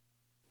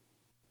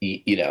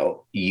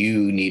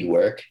 you need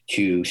work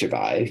to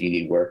survive. You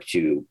need work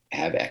to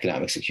have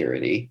economic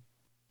security.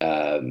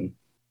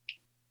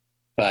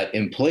 But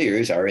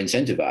employers are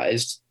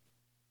incentivized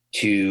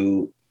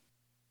to,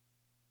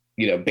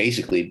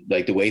 basically,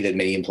 the way that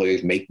many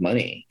employers make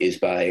money is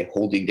by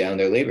holding down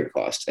their labor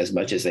costs as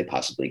much as they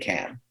possibly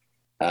can.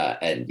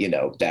 And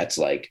that's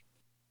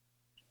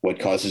what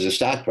causes a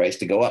stock price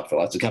to go up for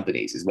lots of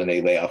companies is when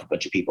they lay off a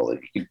bunch of people.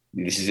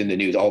 This is in the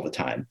news all the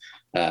time.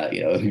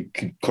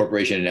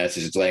 Corporation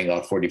announces it's laying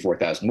off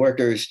 44,000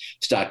 workers,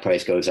 stock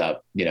price goes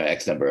up,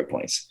 X number of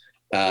points.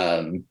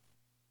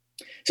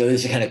 So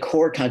there's a kind of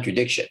core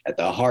contradiction at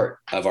the heart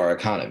of our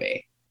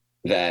economy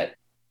that,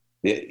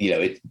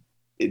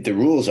 the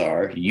rules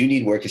are you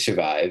need work to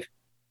survive,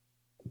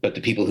 but the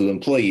people who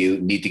employ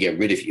you need to get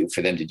rid of you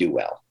for them to do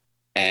well.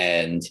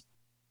 And,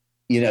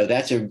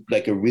 that's a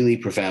really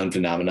profound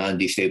phenomenon,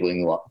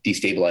 destabilizing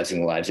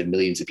the lives of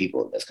millions of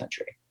people in this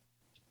country.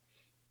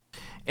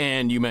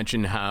 And you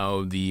mentioned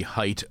how the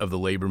height of the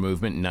labor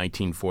movement in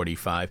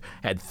 1945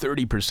 had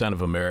 30%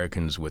 of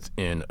Americans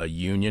within a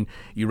union.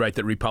 You write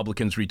that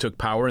Republicans retook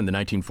power in the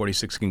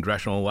 1946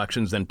 congressional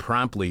elections, then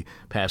promptly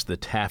passed the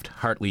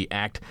Taft-Hartley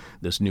Act.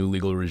 This new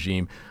legal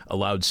regime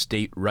allowed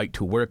state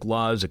right-to-work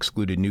laws,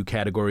 excluded new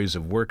categories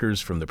of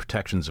workers from the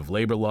protections of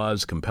labor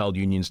laws, compelled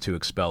unions to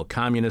expel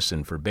communists,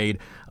 and forbade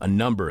a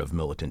number of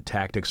militant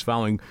tactics.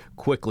 Following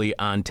quickly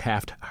on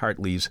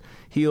Taft-Hartley's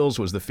heels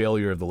was the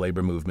failure of the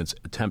labor movement's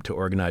attempt to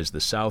organize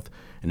the South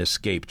and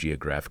escape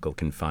geographical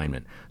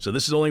confinement. So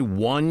this is only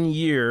 1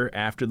 year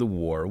after the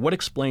war. What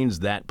explains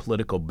that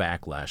political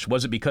backlash?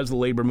 Was it because the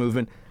labor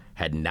movement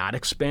had not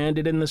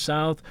expanded in the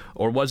South?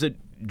 Or was it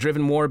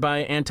driven more by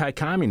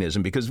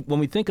anti-communism? Because when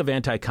we think of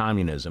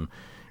anti-communism,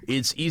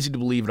 it's easy to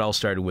believe it all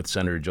started with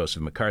Senator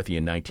Joseph McCarthy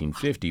in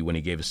 1950 when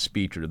he gave a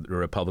speech at the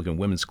Republican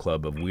Women's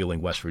Club of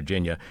Wheeling, West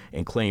Virginia,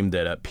 and claimed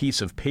that a piece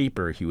of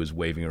paper he was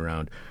waving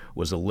around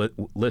was a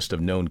list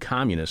of known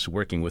communists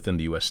working within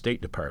the U.S.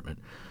 State Department.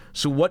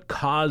 So what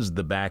caused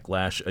the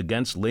backlash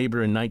against labor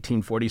in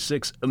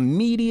 1946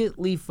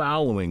 immediately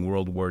following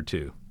World War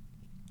II?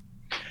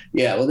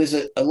 Yeah, well, there's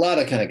a lot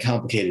of kind of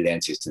complicated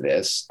answers to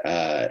this.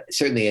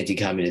 Certainly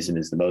anti-communism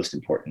is the most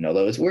important,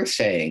 although it's worth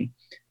saying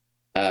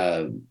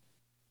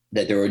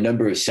that there were a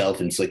number of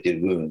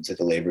self-inflicted wounds that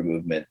the labor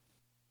movement,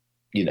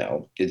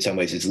 in some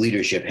ways its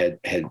leadership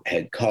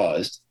had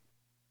caused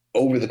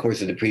over the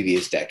course of the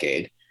previous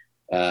decade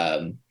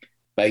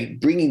by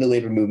bringing the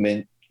labor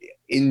movement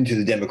into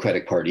the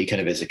Democratic Party, kind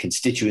of as a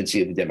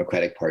constituency of the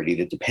Democratic Party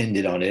that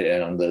depended on it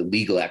and on the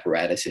legal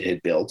apparatus it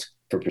had built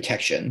for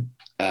protection.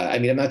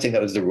 I'm not saying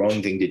that was the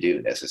wrong thing to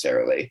do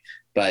necessarily,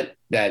 but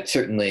that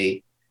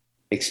certainly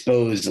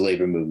exposed the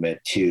labor movement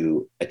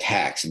to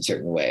attacks in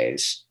certain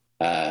ways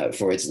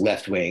for its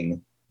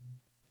left-wing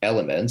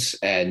elements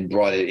and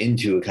brought it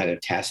into a kind of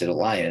tacit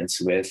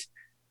alliance with,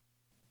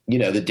 the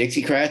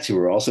Dixiecrats, who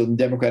were also in the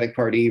Democratic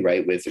Party,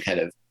 right, with the kind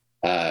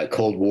of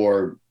Cold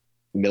War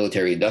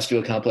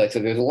military-industrial complex. So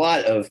there's a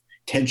lot of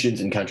tensions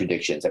and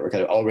contradictions that were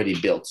kind of already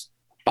built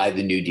by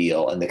the New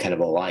Deal and the kind of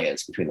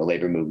alliance between the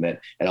labor movement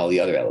and all the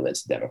other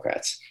elements of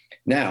Democrats.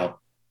 Now,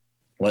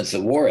 once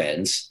the war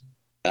ends,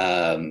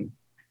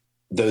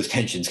 those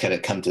tensions kind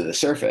of come to the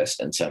surface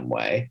in some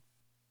way,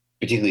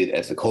 particularly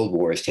as the Cold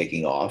War is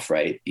taking off,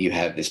 right? You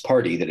have this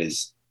party that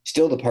is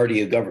still the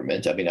party of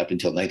government. Up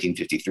until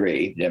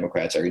 1953, the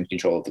Democrats are in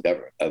control of the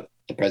government, of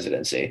the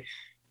presidency.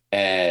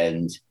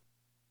 And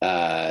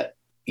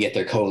yet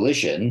their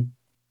coalition,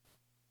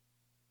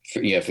 for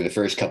the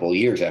first couple of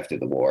years after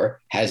the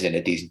war, has in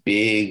it these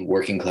big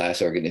working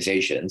class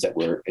organizations that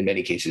were in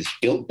many cases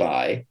built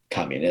by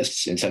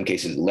communists, in some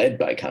cases led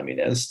by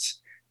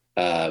communists.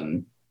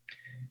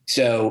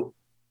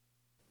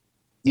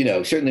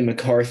 Certainly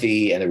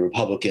McCarthy and the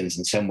Republicans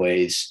in some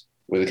ways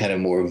were the kind of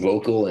more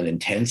vocal and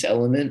intense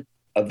element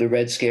of the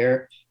Red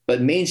Scare,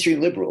 but mainstream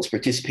liberals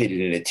participated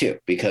in it too,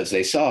 because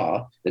they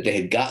saw that they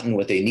had gotten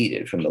what they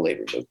needed from the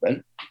labor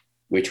movement,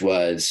 which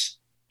was,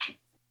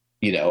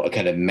 a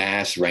kind of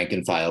mass rank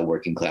and file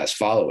working class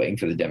following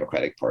for the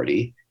Democratic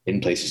Party in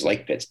places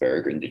like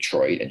Pittsburgh and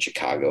Detroit and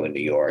Chicago and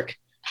New York.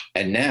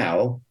 And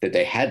now that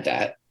they had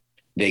that,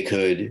 they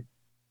could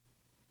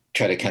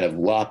try to kind of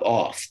lop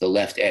off the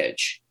left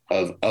edge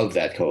of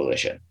that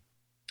coalition.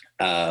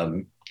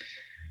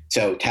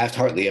 So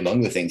Taft-Hartley,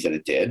 among the things that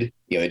it did,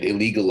 it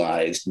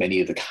illegalized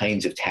many of the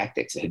kinds of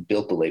tactics that had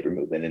built the labor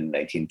movement in the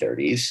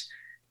 1930s.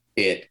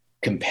 It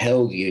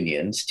compelled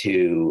unions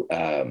to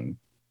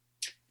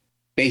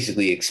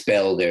basically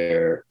expel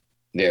their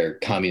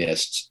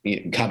communists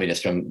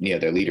from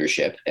their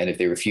leadership, and if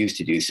they refused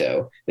to do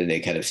so, then they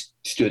kind of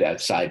stood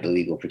outside the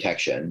legal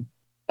protection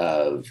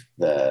of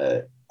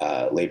the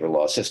labor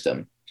law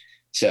system.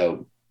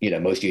 So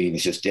most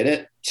unions just did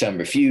it. Some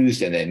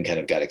refused and then kind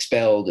of got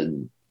expelled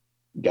and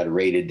got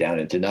raided down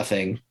into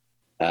nothing.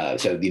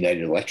 So the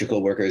United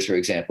Electrical Workers, for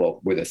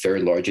example, were the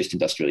third largest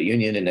industrial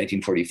union in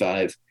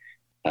 1945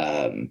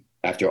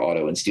 after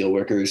auto and steel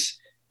workers.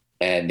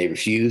 And they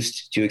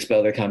refused to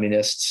expel their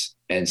communists.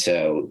 And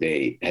so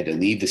they had to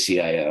leave the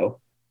CIO.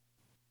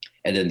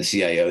 And then the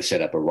CIO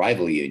set up a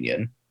rival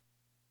union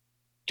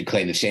to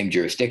claim the same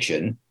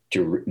jurisdiction,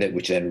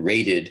 which then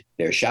raided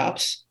their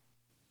shops,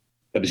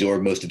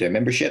 absorbed most of their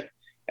membership.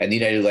 And the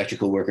United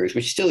Electrical Workers,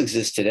 which still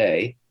exists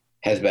today,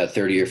 has about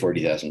 30 or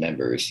 40,000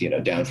 members,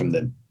 down from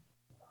the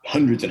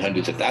hundreds and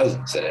hundreds of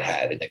thousands that it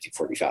had in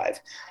 1945.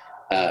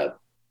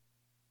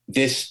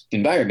 This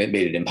environment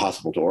made it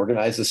impossible to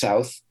organize the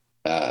South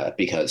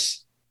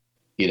because,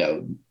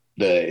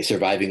 the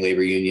surviving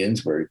labor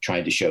unions were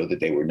trying to show that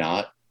they were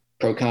not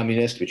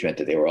pro-communist, which meant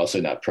that they were also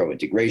not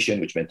pro-integration,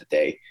 which meant that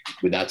they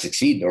would not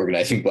succeed in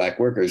organizing black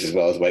workers as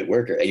well as white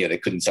workers. They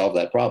couldn't solve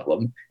that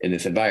problem in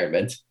this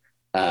environment.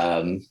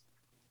 They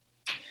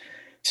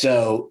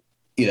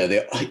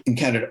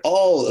encountered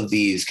all of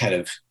these kind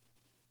of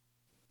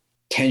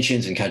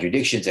tensions and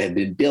contradictions that had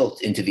been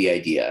built into the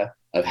idea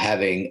of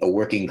having a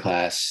working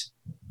class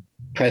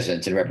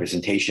presence and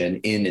representation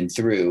in and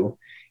through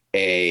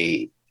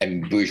a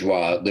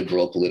bourgeois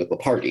liberal political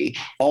party.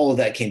 All of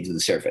that came to the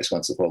surface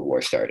once the Cold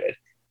War started.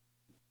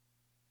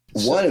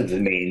 One of the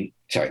main,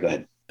 sorry, go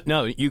ahead.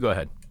 No, you go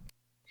ahead.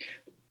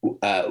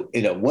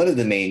 One of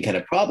the main kind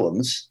of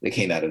problems that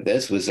came out of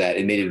this was that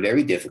it made it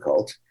very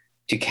difficult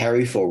to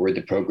carry forward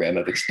the program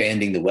of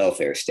expanding the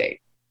welfare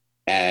state,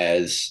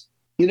 as,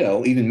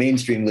 even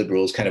mainstream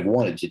liberals kind of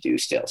wanted to do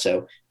still.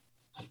 So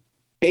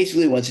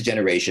basically once a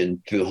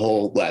generation, through the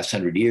whole last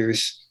 100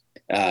 years,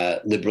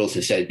 liberals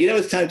have said,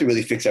 it's time to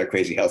really fix our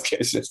crazy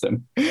healthcare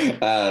system.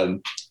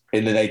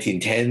 In the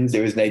 1910s,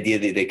 there was an idea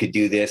that they could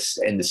do this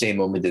in the same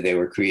moment that they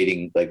were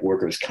creating like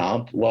workers'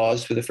 comp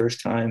laws for the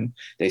first time.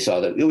 They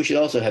saw that we should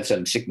also have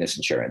some sickness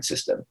insurance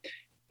system.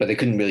 but they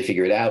couldn't really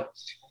figure it out.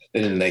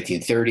 Then in the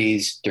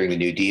 1930s, during the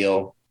New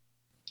Deal,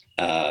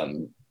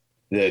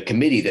 the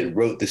committee that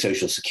wrote the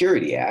Social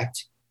Security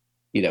Act,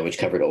 which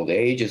covered old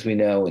age, as we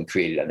know, and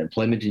created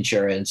unemployment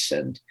insurance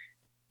and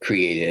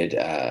created,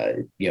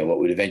 what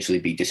would eventually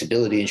be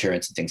disability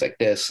insurance and things like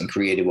this, and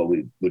created what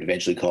we would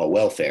eventually call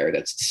welfare,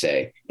 that's to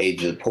say, aid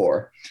to the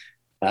poor.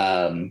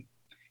 In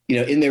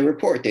their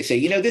report, they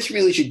say, this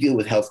really should deal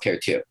with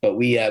healthcare too, but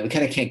we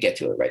kind of can't get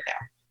to it right now.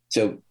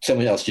 So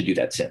someone else should do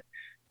that soon.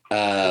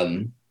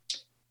 Then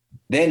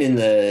in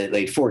the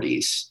late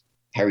 40s,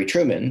 Harry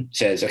Truman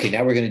says, okay,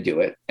 now we're going to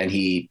do it. And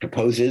he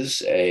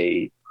proposes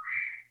a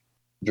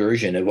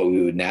version of what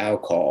we would now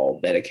call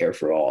Medicare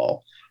for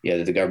all,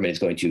 that the government is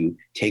going to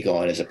take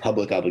on as a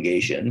public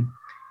obligation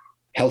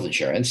health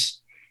insurance.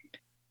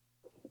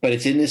 But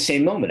it's in this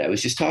same moment I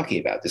was just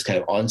talking about, this kind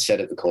of onset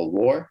of the Cold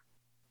War.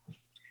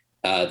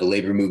 The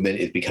labor movement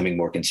is becoming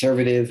more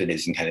conservative and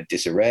is in kind of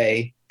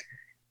disarray.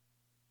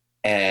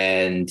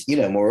 And,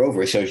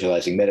 moreover,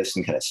 socializing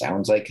medicine kind of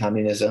sounds like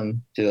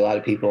communism to a lot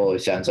of people.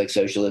 It sounds like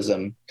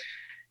socialism.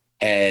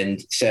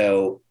 And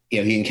so,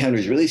 he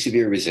encounters really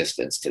severe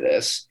resistance to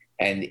this.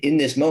 And in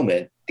this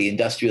moment, the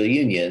industrial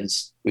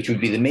unions, which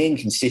would be the main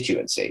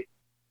constituency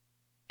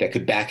that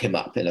could back him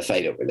up in a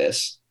fight over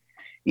this,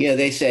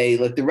 they say,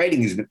 look, the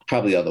writing is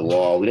probably on the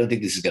wall. We don't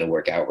think this is going to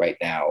work out right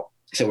now.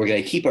 So we're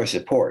going to keep our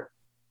support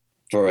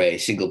for a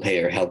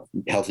single-payer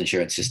health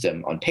insurance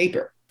system on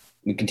paper.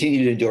 We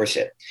continue to endorse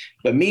it.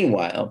 But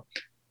meanwhile,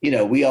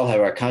 we all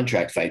have our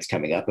contract fights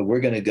coming up, and we're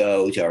going to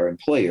go to our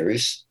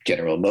employers,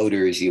 General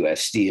Motors,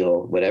 U.S.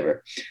 Steel,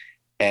 whatever,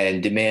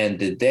 and demand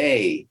that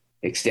they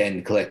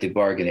extend collective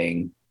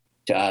bargaining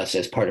to us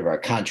as part of our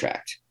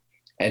contract.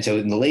 And so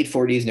in the late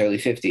 40s and early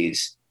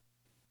 50s,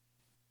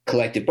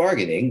 collective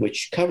bargaining,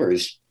 which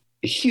covers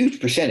a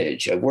huge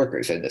percentage of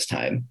workers at this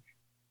time,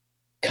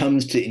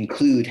 comes to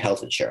include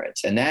health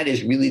insurance. And that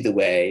is really the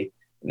way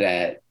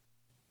that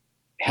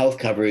health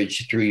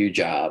coverage through your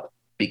job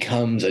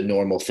becomes a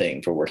normal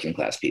thing for working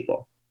class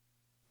people.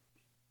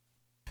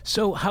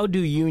 So how do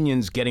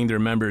unions getting their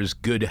members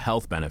good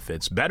health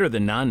benefits better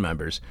than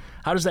non-members,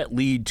 how does that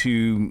lead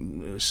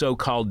to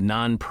so-called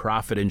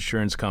non-profit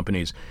insurance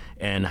companies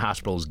and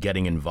hospitals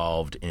getting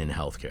involved in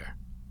healthcare?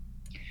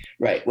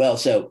 Right. Well,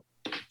 so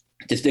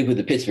to stick with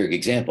the Pittsburgh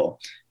example,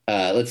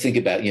 let's think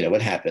about,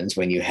 what happens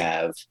when you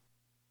have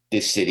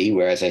this city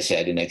where, as I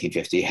said, in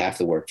 1950, half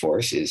the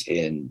workforce is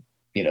in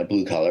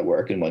blue collar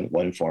work in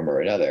one form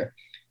or another.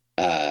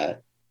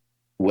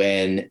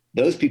 When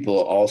those people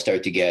all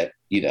start to get,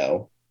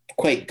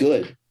 quite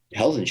good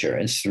health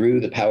insurance through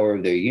the power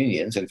of their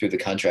unions and through the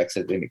contracts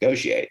that they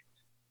negotiate,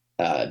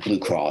 Blue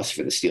Cross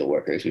for the steel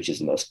workers, which is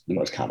the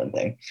most common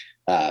thing,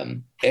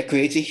 it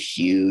creates a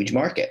huge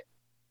market.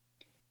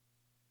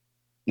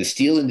 The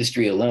steel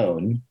industry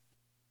alone,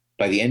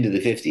 by the end of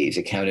the 50s,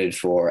 accounted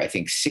for, I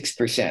think,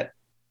 6%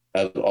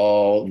 of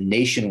all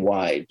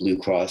nationwide Blue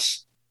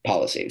Cross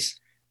policies.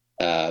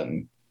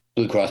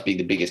 Blue Cross being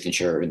the biggest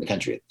insurer in the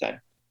country at the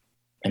time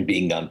and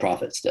being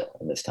nonprofit still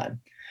in this time.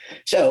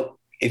 So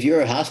if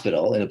you're a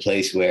hospital in a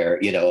place where,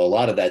 a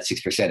lot of that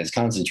 6% is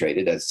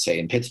concentrated, as say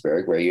in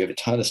Pittsburgh, where you have a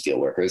ton of steel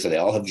workers and they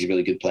all have these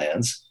really good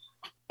plans,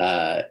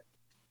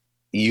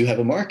 you have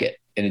a market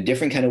in a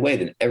different kind of way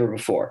than ever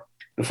before.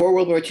 Before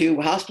World War II,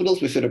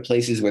 hospitals were sort of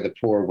places where the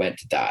poor went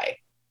to die.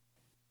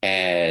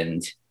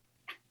 And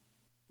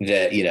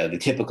the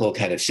typical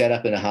kind of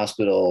setup in a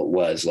hospital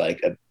was like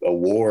a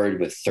ward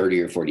with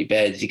 30 or 40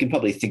 beds. You can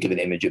probably think of an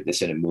image of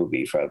this in a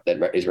movie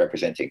that is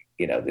representing,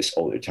 this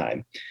older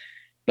time.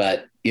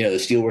 But, the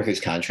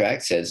steelworkers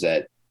contract says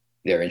that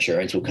their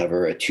insurance will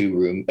cover a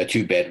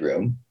two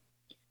bedroom.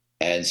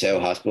 And so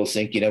hospitals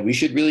think, we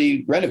should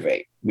really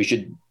renovate. We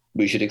should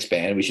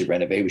expand. We should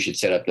renovate. We should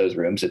set up those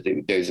rooms that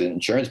there's an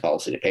insurance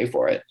policy to pay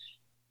for it.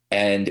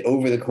 And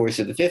over the course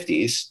of the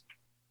 50s,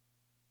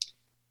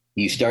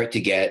 you start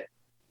to get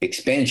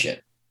expansion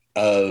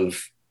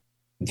of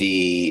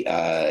the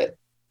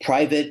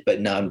private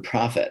but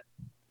nonprofit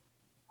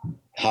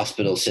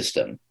hospital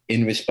system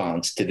in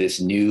response to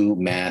this new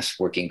mass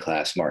working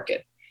class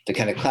market. The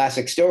kind of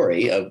classic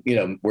story of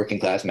working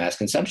class mass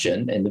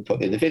consumption in the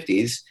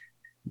 50s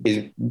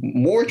is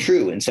more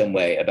true in some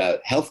way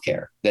about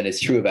healthcare than it's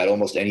true about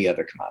almost any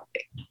other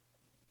commodity.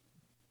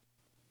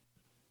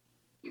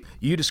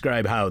 You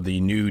describe how the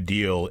New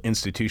Deal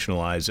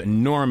institutionalized a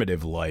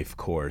normative life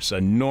course, a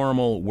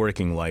normal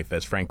working life,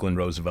 as Franklin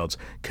Roosevelt's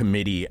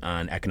Committee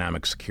on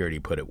Economic Security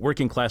put it.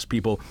 Working class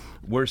people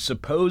were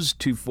supposed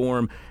to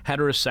form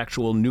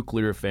heterosexual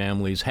nuclear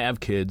families, have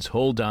kids,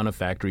 hold down a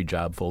factory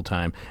job full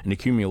time, and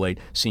accumulate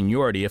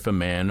seniority if a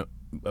man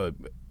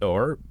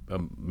or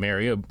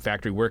marry a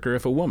factory worker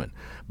if a woman,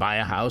 buy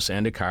a house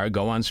and a car,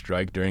 go on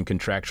strike during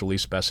contractually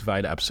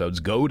specified episodes,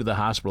 go to the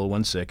hospital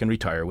when sick, and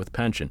retire with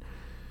pension.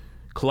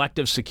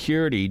 Collective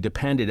security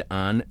depended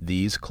on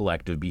these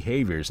collective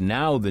behaviors.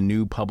 Now the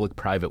new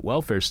public-private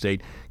welfare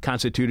state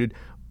constituted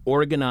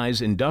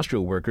organize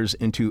industrial workers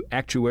into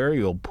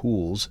actuarial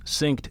pools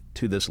synced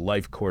to this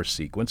life course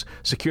sequence,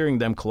 securing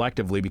them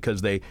collectively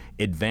because they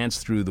advance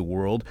through the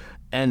world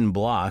en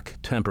bloc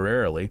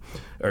temporarily,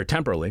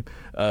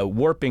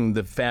 warping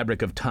the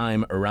fabric of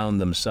time around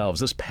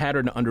themselves. This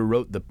pattern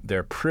underwrote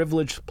their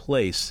privileged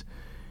place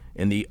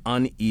in the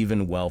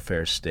uneven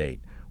welfare state.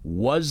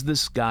 Was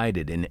this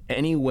guided in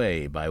any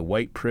way by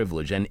white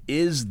privilege, and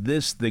is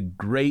this the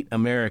great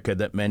America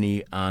that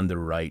many on the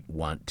right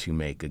want to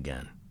make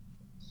again?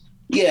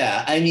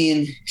 Yeah, I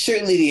mean,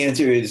 certainly the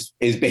answer is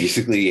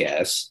basically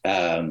yes.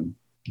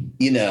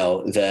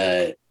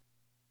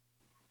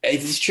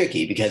 It's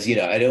tricky because,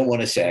 I don't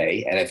want to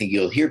say, and I think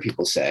you'll hear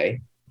people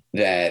say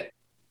that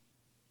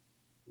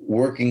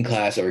working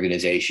class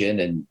organization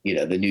and,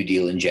 the New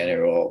Deal in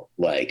general,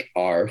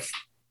 are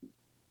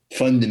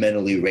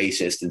fundamentally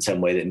racist in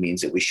some way that means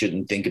that we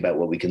shouldn't think about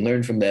what we can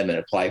learn from them and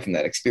apply from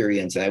that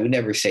experience. And I would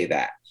never say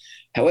that.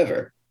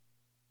 However,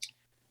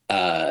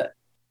 on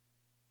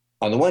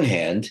the one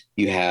hand,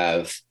 you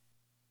have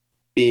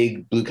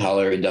big blue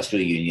collar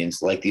industrial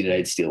unions like the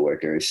United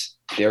Steelworkers.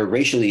 They're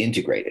racially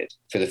integrated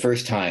for the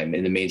first time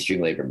in the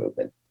mainstream labor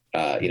movement.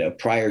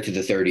 Prior to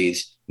the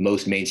 30s,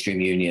 most mainstream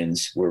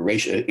unions were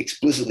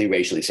explicitly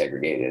racially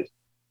segregated.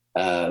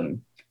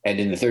 And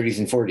in the 30s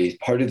and 40s,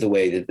 part of the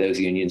way that those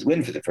unions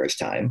win for the first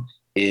time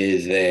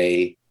is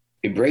they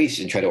embrace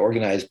and try to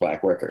organize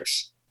Black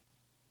workers.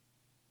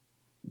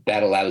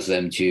 That allows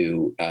them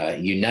to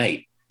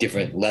unite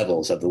different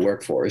levels of the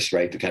workforce,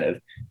 right? The kind of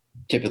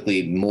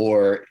typically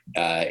more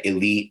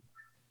elite,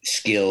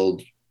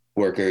 skilled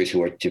workers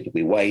who are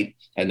typically white,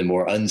 and the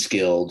more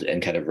unskilled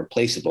and kind of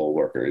replaceable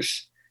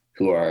workers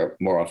who are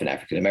more often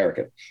African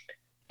American.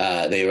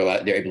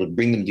 They're able to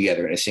bring them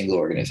together in a single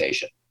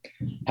organization.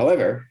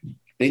 However,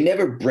 they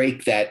never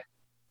break that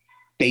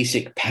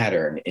basic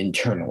pattern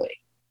internally.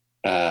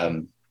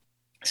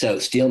 So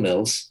steel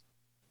mills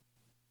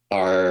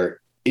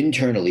are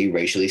internally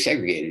racially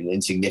segregated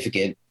in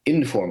significant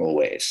informal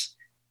ways.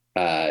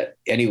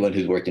 Anyone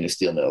who's worked in a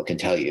steel mill can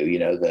tell you,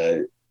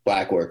 the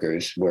Black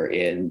workers were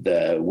in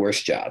the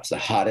worst jobs, the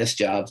hottest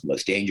jobs,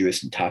 most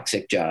dangerous and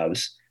toxic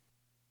jobs,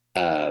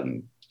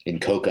 in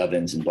coke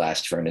ovens and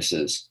blast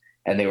furnaces.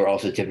 And they were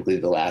also typically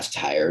the last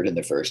hired and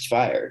the first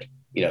fired,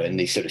 in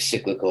these sort of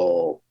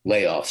cyclical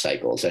layoff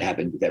cycles that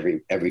happened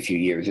every few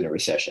years in a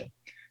recession.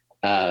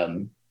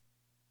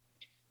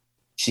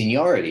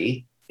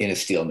 Seniority in a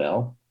steel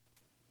mill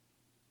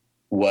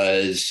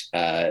was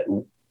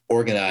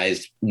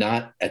organized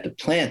not at the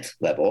plant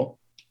level,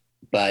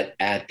 but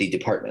at the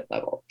department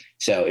level.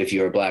 So if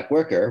you're a Black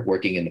worker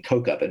working in the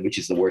coke oven, which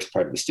is the worst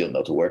part of the steel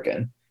mill to work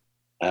in,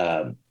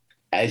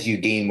 as you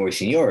gain more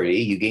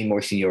seniority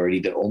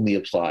that only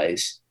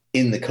applies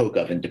in the coke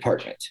oven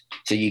department.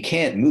 So you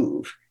can't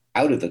move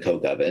out of the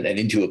coke oven and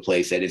into a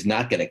place that is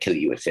not going to kill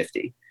you at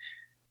 50.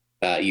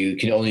 You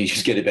can only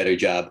just get a better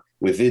job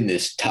within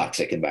this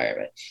toxic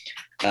environment.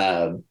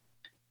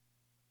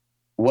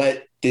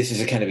 What this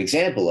is a kind of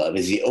example of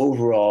is the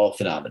overall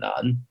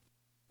phenomenon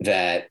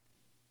that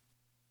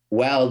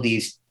while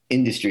these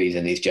industries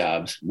and these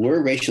jobs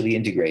were racially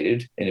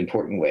integrated in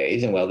important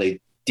ways, and while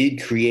they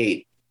did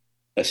create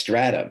a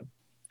stratum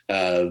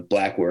of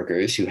Black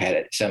workers who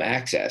had some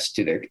access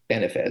to their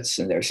benefits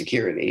and their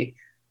security,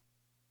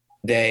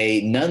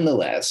 they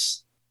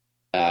nonetheless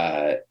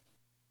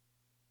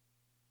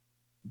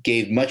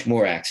gave much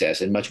more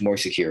access and much more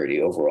security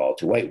overall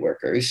to white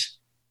workers.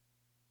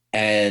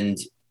 And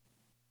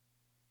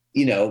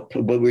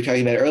what we were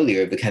talking about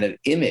earlier, the kind of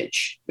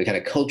image, the kind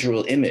of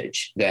cultural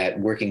image that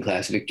working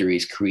class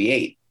victories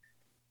create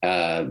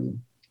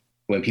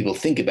when people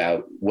think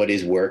about what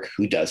is work,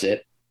 who does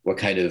it, what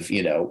kind of,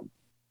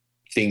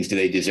 things do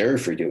they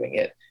deserve for doing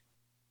it?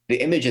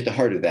 The image at the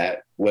heart of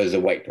that was a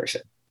white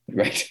person,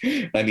 right?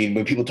 I mean,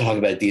 when people talk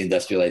about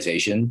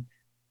deindustrialization,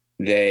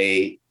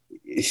 they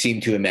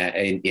seem to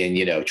imagine,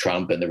 in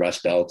Trump and the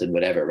Rust Belt and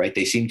whatever, right?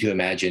 They seem to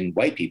imagine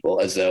white people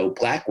as though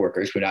Black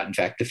workers were not, in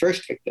fact, the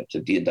first victims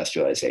of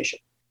deindustrialization,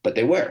 but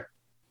they were.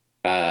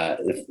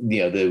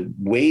 The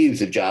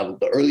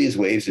earliest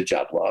waves of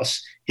job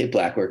loss hit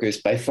Black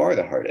workers by far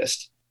the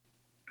hardest,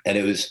 and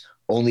it was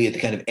only at the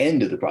kind of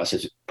end of the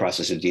process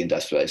of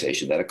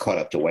deindustrialization that it caught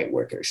up to white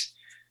workers.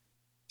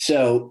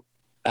 So,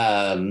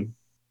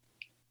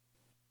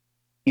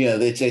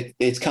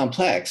 it's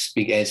complex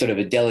and it's sort of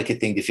a delicate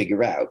thing to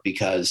figure out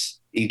because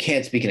you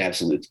can't speak in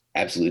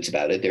absolutes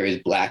about it. There is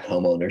Black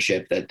home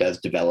ownership that does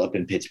develop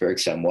in Pittsburgh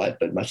somewhat,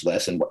 but much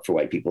less for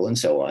white people and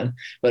so on.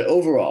 But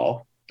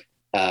overall,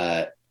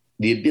 the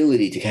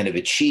ability to kind of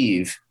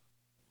achieve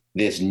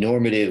this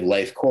normative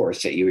life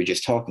course that you were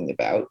just talking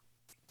about,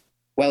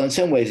 while in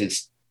some ways it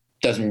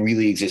doesn't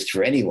really exist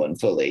for anyone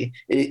fully,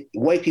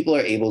 white people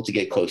are able to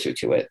get closer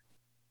to it.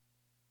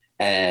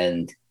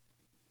 And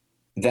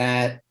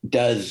that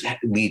does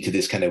lead to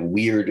this kind of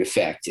weird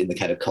effect in the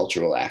kind of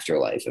cultural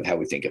afterlife of how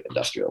we think of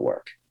industrial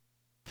work.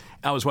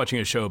 I was watching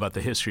a show about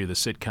the history of the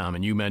sitcom,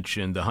 and you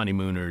mentioned the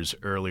Honeymooners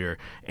earlier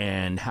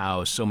and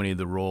how so many of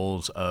the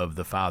roles of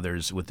the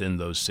fathers within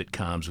those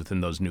sitcoms, within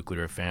those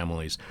nuclear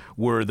families,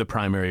 were the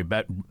primary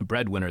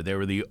breadwinner. They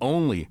were the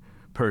only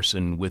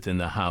person within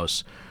the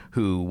house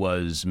who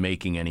was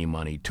making any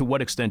money. To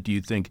what extent do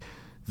you think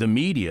the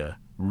media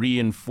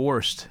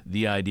reinforced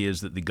the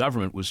ideas that the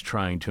government was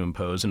trying to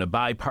impose in a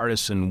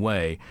bipartisan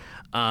way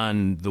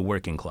on the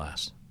working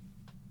class?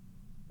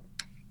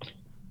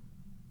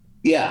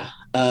 Yeah.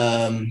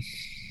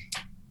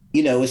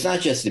 It's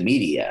not just the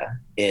media.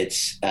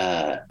 It's,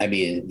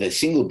 the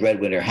single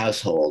breadwinner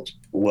household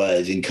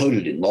was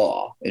encoded in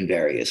law in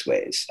various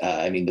ways.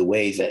 The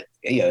ways that,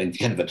 in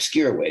kind of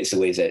obscure ways, the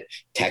ways that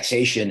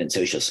taxation and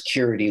Social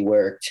Security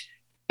worked,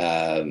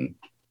 the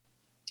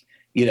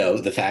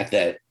fact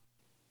that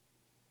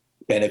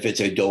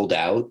benefits are doled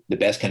out, the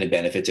best kind of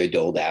benefits are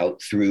doled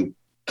out through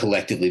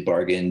collectively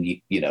bargained,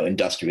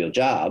 industrial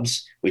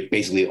jobs, which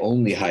basically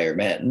only hire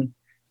men.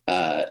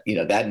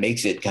 That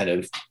makes it kind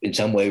of in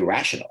some way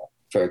rational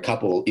for a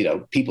couple,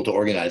 people to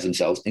organize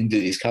themselves into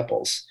these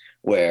couples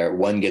where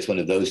one gets one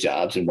of those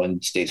jobs and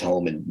one stays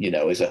home and,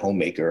 is a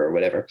homemaker or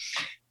whatever.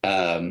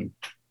 The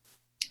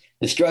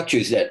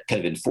structures that kind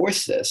of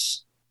enforce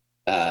this,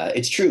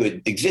 it's true,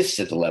 it exists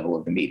at the level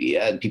of the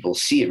media and people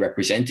see it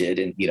represented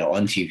in,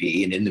 on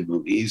TV and in the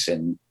movies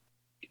and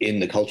in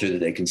the culture that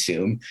they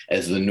consume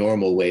as the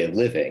normal way of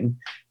living.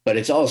 But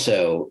it's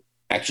also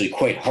actually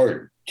quite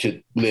hard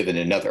to live in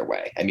another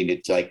way.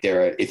 It's like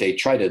if they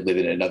try to live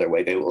in another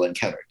way, they will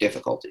encounter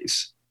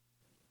difficulties.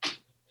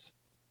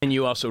 And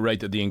you also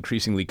write that the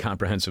increasingly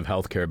comprehensive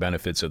health care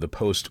benefits of the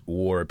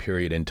post-war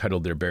period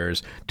entitled their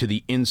bearers to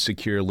the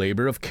insecure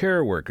labor of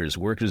care workers.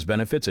 Workers'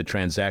 benefits, a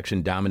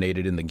transaction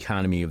dominated in the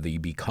economy of the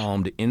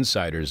becalmed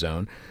insider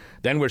zone,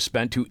 then were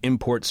spent to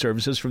import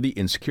services for the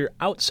insecure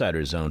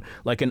outsider zone,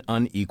 like an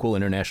unequal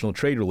international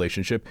trade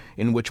relationship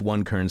in which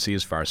one currency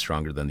is far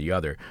stronger than the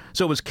other.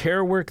 So was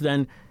care work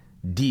then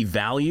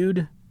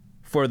devalued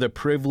for the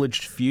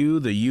privileged few,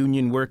 the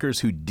union workers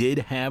who did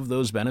have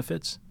those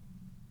benefits?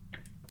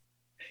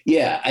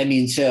 Yeah,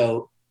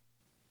 so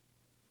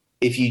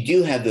if you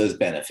do have those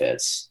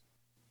benefits,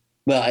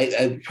 well,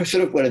 I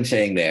sort of what I'm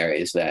saying there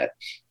is that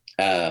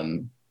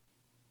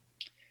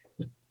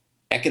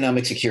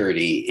economic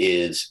security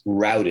is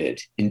routed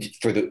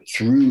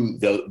through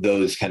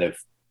those kind of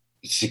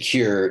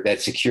secure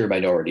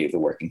minority of the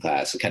working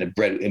class, the kind of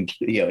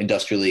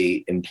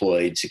industrially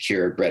employed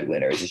secure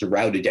breadwinners, is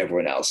routed to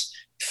everyone else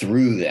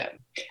through them.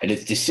 And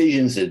it's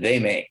decisions that they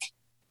make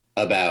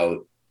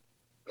about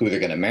who they're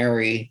going to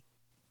marry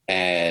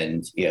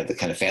and, the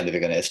kind of family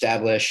they're going to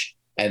establish,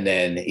 and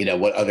then,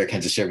 what other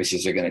kinds of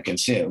services they're going to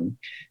consume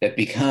that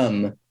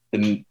become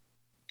the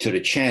sort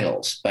of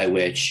channels by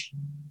which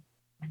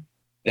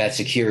that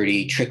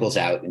security trickles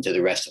out into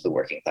the rest of the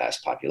working class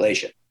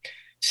population.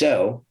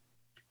 So,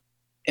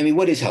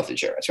 what is health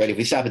insurance, right? If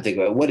we stop and think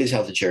about what is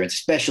health insurance,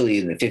 especially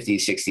in the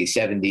 50s, 60s,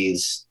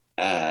 70s,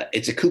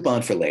 it's a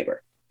coupon for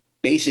labor.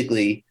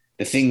 Basically,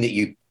 the thing that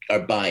you are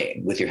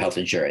buying with your health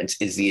insurance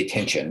is the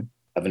attention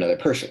of another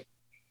person.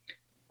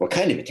 What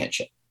kind of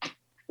attention?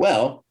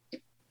 Well,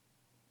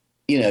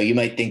 you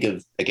might think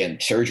of, again,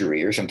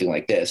 surgery or something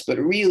like this, but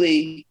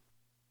really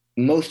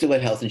most of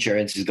what health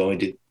insurance is going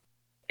to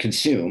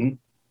consume,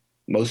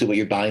 most of what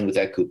you're buying with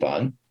that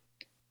coupon,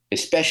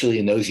 especially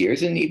in those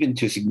years, and even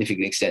to a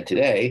significant extent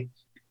today,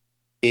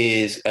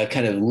 is a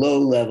kind of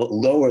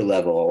lower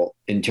level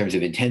in terms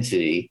of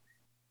intensity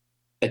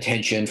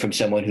attention from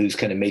someone who's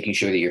kind of making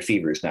sure that your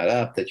fever is not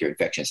up, that your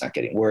infection is not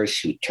getting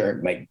worse,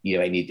 might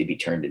need to be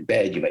turned in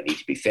bed, you might need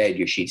to be fed,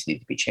 your sheets need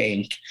to be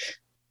changed,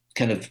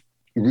 kind of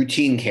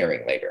routine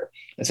caring labor.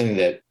 That's something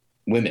that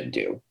women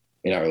do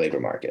in our labor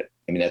market.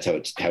 That's how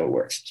it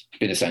works. It's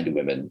been assigned to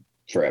women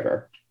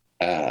forever.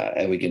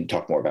 And we can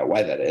talk more about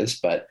why that is,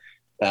 but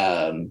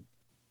and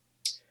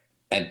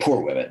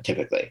poor women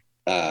typically.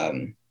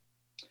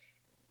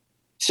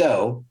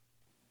 So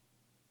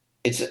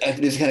it's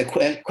this kind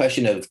of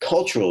question of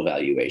cultural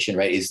valuation,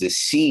 right? Is this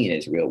seen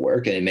as real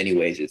work? And in many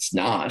ways it's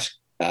not,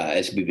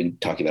 as we've been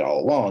talking about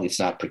all along, it's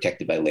not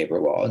protected by labor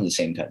law in the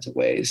same kinds of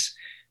ways.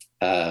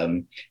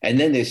 And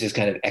then there's this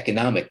kind of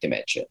economic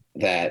dimension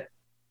that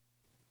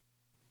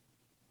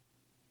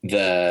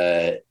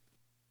the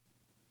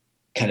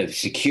kind of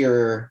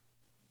secure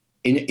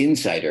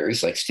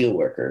insiders like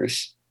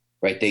steelworkers,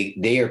 right?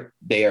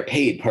 They are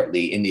paid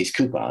partly in these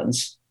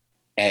coupons,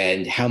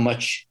 and how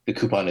much the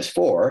coupon is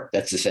for,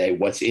 that's to say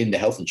what's in the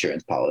health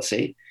insurance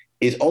policy,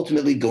 is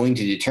ultimately going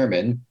to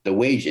determine the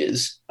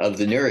wages of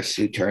the nurse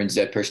who turns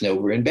that person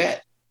over in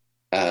bed,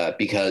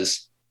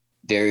 because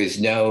there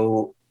is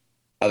no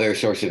other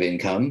source of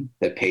income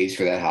that pays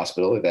for that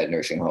hospital or that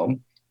nursing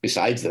home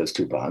besides those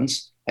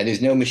coupons, and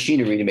there's no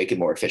machinery to make it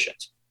more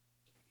efficient.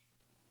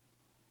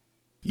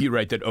 You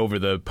write that over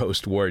the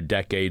post-war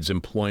decades,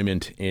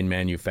 employment in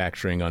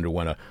manufacturing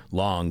underwent a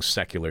long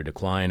secular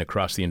decline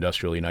across the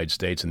industrial United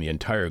States and the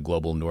entire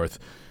global North.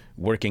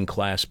 working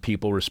class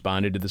people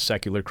responded to the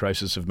secular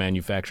crisis of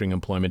manufacturing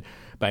employment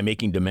by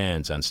making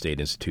demands on state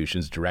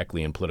institutions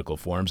directly in political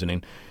forms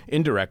and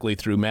indirectly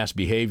through mass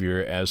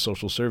behavior as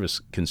social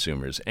service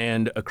consumers.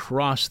 And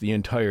across the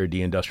entire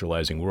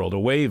deindustrializing world, a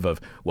wave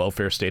of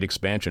welfare state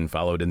expansion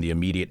followed in the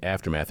immediate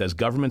aftermath as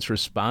governments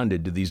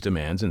responded to these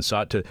demands and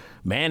sought to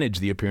manage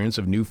the appearance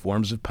of new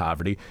forms of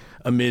poverty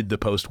amid the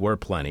post-war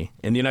plenty.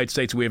 In the United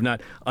States, we have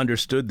not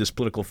understood this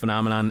political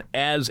phenomenon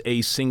as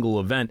a single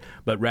event,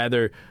 but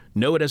rather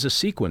know it as a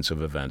sequence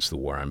of events: the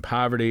war on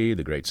poverty,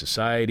 the Great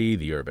Society,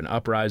 the urban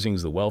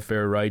uprisings, the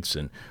welfare rights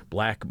and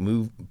black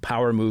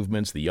power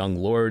movements, the Young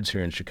Lords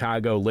here in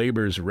Chicago,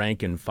 labor's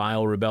rank and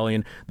file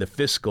rebellion, the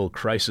fiscal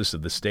crisis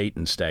of the state,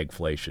 and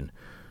stagflation.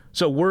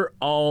 So were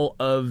all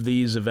of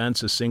these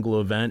events a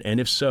single event? And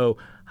if so,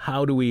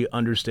 how do we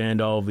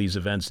understand all of these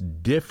events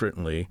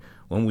differently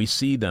when we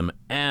see them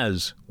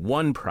as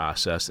one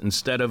process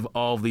instead of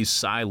all these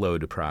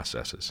siloed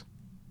processes?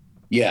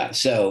 Yeah.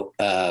 So,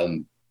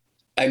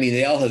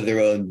 they all have their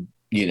own,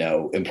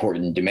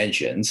 important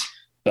dimensions,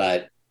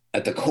 but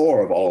at the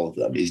core of all of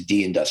them is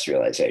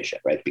deindustrialization,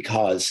 right?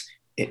 Because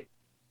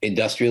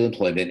industrial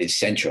employment is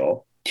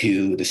central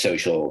to the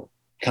social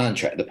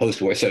contract, the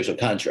post-war social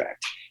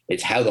contract.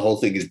 It's how the whole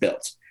thing is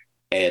built.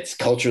 It's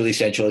culturally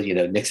central,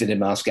 Nixon in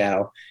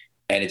Moscow,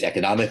 and it's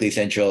economically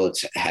central.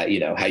 It's how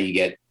you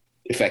get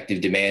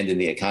effective demand in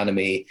the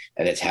economy,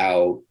 and it's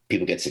how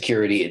people get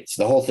security. It's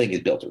the whole thing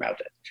is built around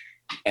it.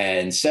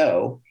 And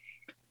so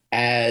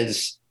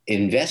as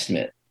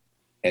investment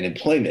and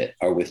employment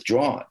are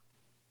withdrawn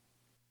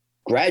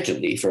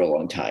gradually for a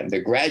long time,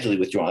 they're gradually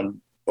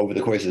withdrawn over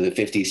the course of the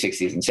 50s,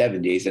 60s, and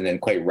 70s, and then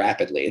quite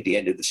rapidly at the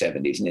end of the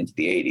 70s and into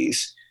the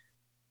 80s.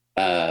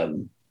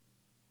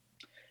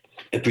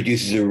 It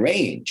produces a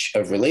range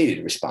of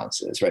related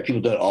responses, right? People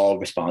don't all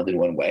respond in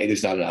one way.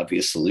 There's not an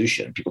obvious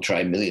solution. People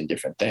try a million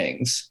different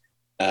things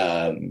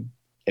in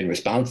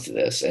response to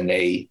this, and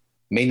they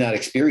may not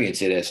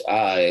experience it as,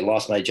 I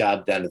lost my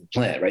job down at the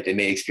plant, right? They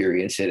may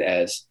experience it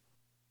as,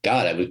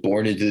 God, I was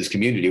born into this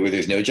community where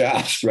there's no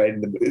jobs, right?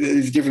 And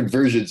there's different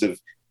versions of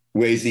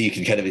ways that you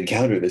can kind of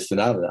encounter this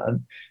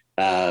phenomenon.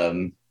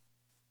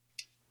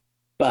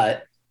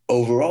 But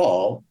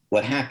overall,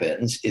 what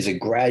happens is a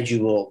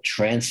gradual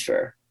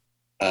transfer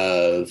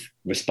of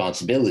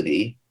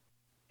responsibility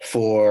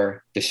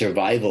for the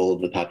survival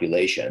of the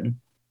population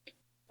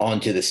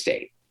onto the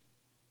state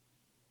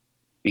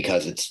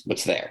because it's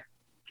what's there.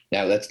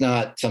 Now, that's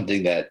not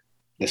something that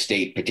the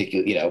state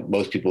particularly,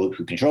 most people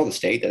who control the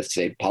state, let's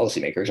say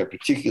policymakers, are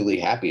particularly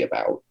happy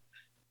about.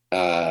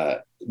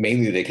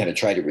 Mainly, they kind of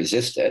try to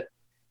resist it,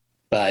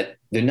 but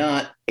they're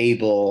not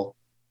able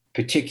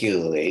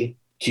particularly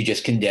to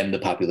just condemn the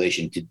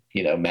population to,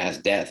 mass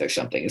death or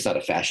something. It's not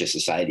a fascist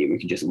society where we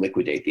can just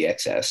liquidate the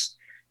excess.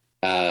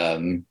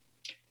 And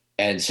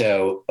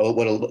so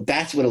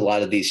that's what a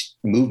lot of these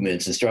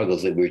movements and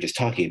struggles that we were just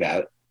talking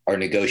about are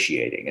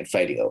negotiating and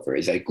fighting over,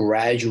 is a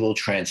gradual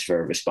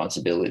transfer of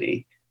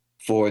responsibility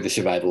for the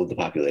survival of the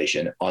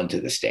population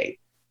onto the state.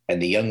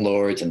 And the Young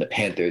Lords and the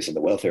Panthers and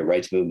the welfare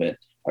rights movement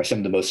are some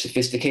of the most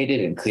sophisticated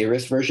and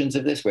clearest versions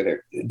of this,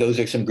 where those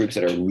are some groups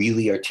that are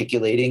really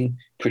articulating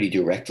pretty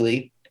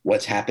directly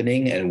what's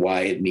happening and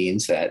why it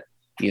means that,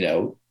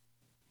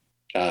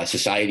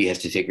 society has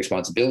to take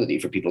responsibility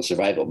for people's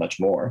survival much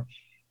more.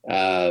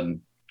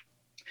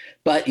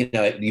 But, you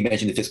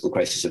mentioned the fiscal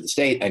crisis of the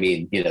state.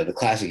 The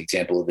classic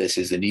example of this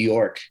is the New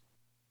York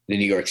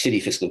City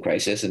fiscal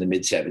crisis in the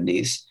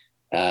mid-'70s.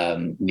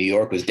 New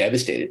York was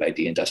devastated by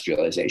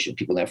deindustrialization.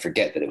 People now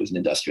forget that it was an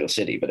industrial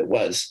city, but it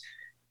was.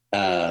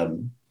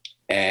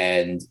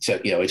 And so,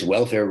 its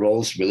welfare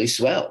rolls really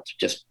swelled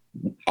just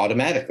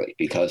automatically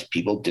because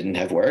people didn't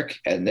have work.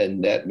 And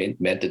then that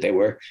meant that they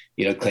were,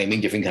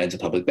 claiming different kinds of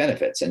public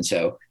benefits. And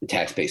so the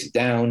tax base is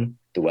down,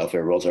 the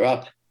welfare rolls are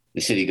up,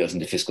 the city goes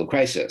into fiscal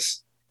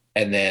crisis.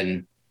 And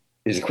then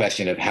there's a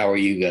question of how are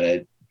you going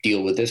to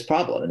deal with this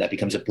problem? And that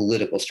becomes a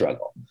political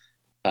struggle.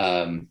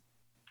 Healthcare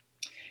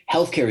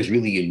is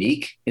really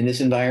unique in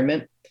this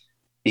environment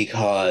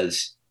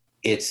because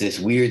it's this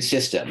weird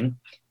system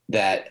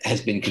that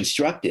has been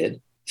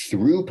constructed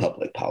through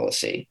public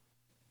policy,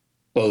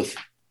 both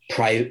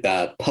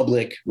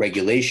public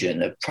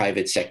regulation of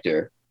private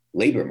sector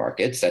labor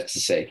markets, that's to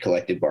say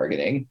collective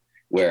bargaining,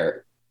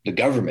 where the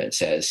government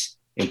says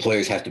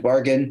employers have to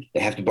bargain, they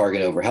have to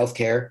bargain over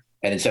healthcare.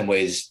 And in some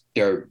ways,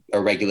 there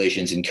are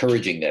regulations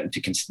encouraging them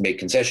to make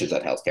concessions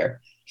on healthcare.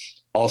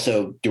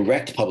 Also,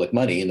 direct public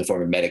money in the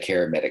form of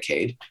Medicare and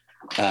Medicaid.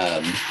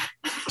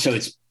 So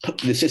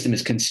the system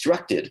is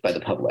constructed by the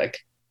public,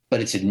 but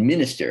it's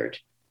administered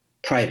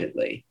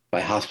privately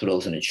by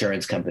hospitals and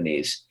insurance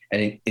companies.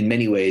 And in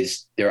many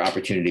ways, there are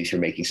opportunities for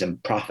making some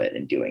profit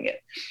in doing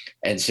it.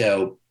 And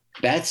so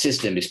that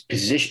system is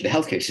positioned, the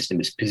healthcare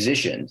system is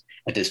positioned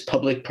at this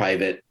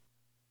public-private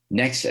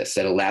nexus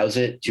that allows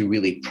it to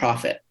really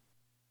profit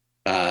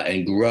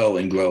and grow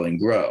and grow and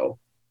grow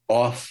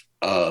off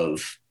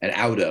of and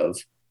out of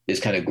this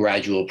kind of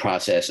gradual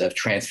process of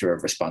transfer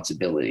of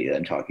responsibility that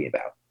I'm talking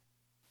about.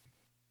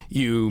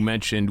 You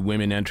mentioned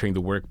women entering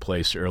the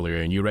workplace earlier,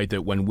 and you write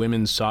that when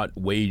women sought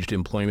waged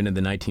employment in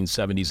the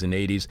 1970s and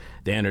 80s,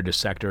 they entered a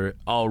sector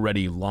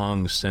already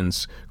long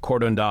since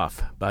cordoned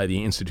off by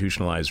the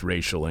institutionalized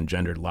racial and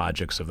gendered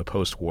logics of the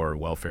post-war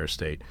welfare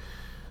state.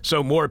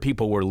 So more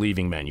people were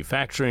leaving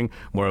manufacturing,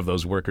 more of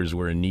those workers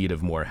were in need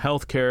of more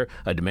health care,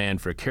 a demand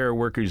for care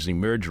workers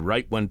emerged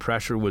right when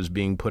pressure was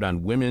being put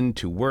on women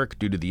to work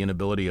due to the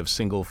inability of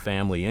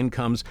single-family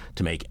incomes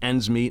to make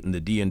ends meet in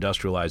the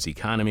deindustrialized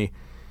economy.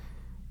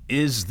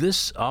 Is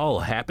this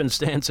all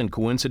happenstance and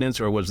coincidence,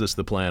 or was this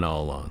the plan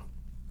all along?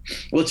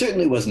 Well, it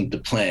certainly wasn't the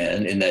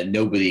plan in that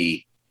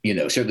nobody,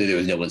 certainly there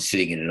was no one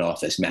sitting in an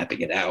office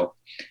mapping it out.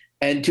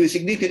 And to a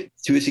significant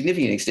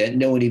extent,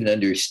 no one even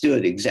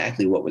understood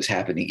exactly what was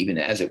happening, even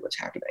as it was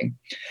happening.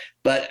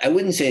 But I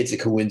wouldn't say it's a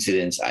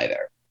coincidence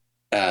either.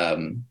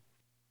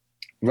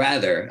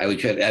 Rather, I would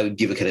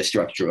give a kind of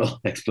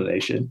structural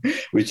explanation,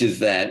 which is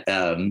that,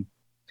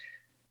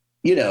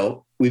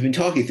 we've been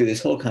talking through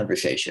this whole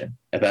conversation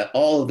about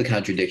all of the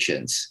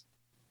contradictions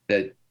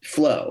that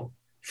flow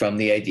from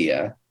the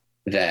idea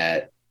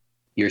that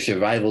your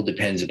survival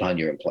depends upon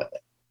your employment.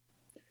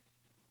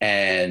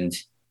 And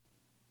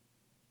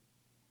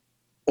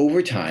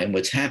over time,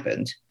 what's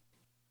happened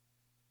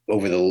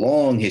over the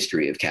long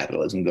history of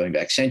capitalism, going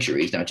back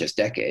centuries, not just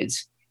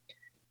decades,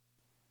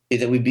 is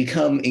that we've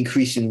become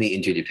increasingly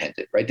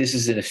interdependent, right? This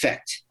is an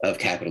effect of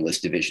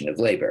capitalist division of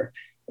labor.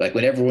 Like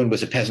when everyone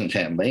was a peasant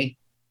family,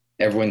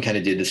 everyone kind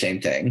of did the same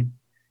thing.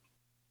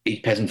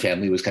 Each peasant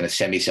family was kind of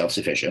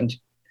semi-self-sufficient.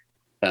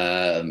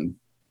 And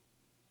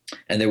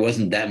there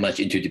wasn't that much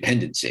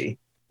interdependency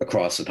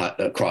across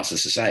the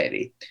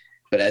society.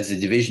 But as the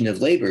division of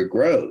labor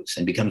grows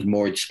and becomes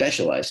more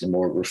specialized and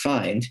more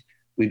refined,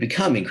 we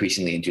become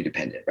increasingly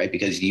interdependent, right?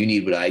 Because you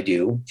need what I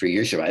do for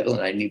your survival,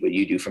 and I need what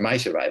you do for my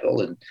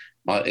survival, and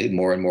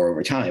more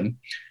over time.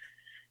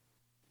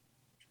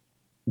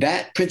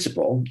 That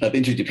principle of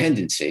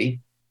interdependency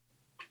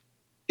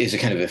is a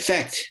kind of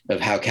effect of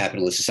how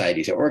capitalist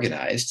societies are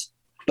organized,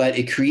 but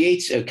it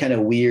creates a kind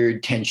of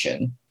weird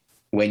tension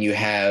when you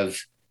have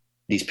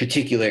these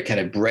particular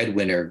kind of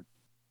breadwinner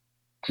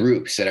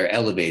groups that are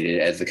elevated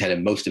as the kind of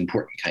most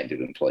important kind of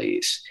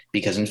employees.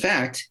 Because in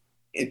fact,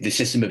 the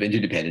system of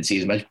interdependency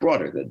is much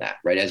broader than that,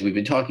 right? As we've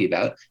been talking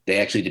about, they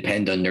actually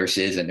depend on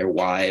nurses and their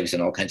wives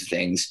and all kinds of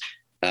things.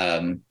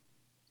 So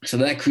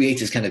that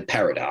creates this kind of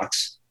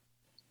paradox.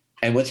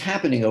 And what's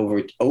happening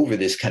over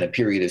this kind of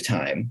period of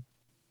time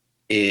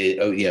is,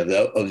 over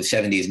the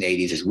 70s and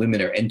 80s, as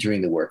women are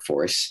entering the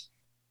workforce,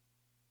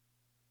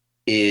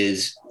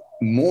 is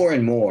more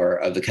and more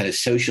of the kind of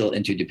social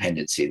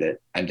interdependency that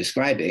I'm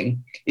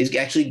describing is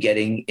actually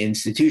getting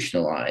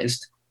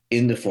institutionalized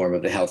in the form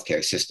of the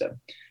healthcare system.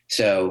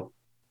 So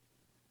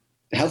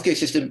the healthcare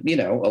system,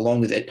 along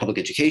with public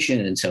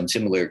education and some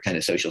similar kind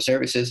of social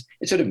services,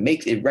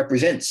 it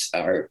represents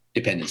our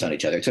dependence on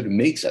each other. It sort of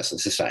makes us a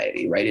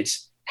society, right?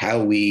 It's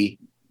how we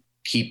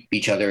keep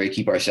each other,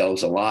 keep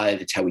ourselves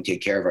alive. It's how we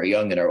take care of our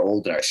young and our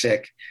old and our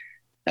sick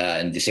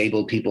and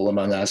disabled people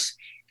among us.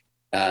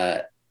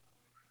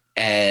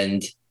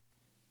 And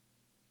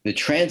the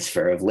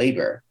transfer of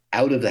labor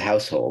out of the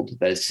household,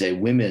 that is to say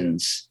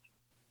women's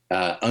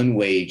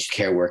unwaged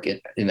care work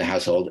in the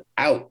household,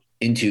 out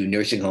into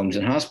nursing homes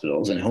and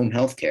hospitals and home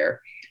health care,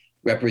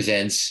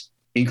 represents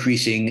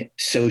increasing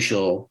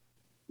social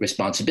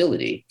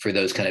responsibility for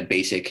those kind of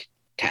basic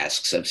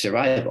tasks of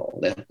survival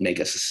that make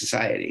us a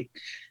society.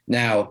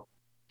 Now,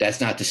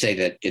 that's not to say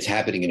that it's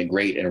happening in a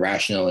great and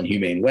rational and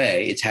humane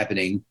way. It's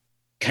happening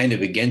kind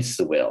of against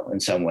the will in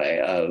some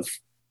way of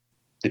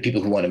the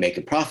people who want to make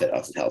a profit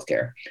off of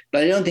healthcare.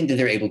 But I don't think that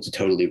they're able to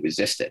totally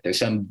resist it. There's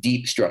some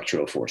deep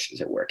structural forces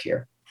at work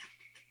here.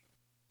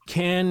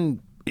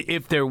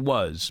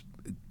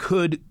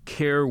 Could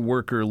care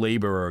worker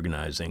labor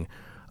organizing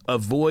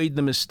avoid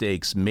the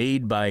mistakes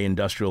made by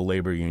industrial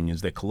labor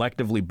unions that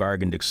collectively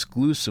bargained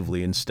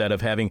exclusively instead of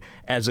having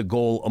as a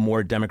goal a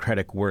more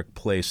democratic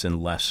workplace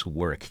and less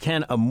work?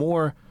 Can a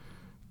more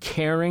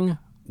caring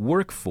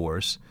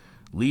workforce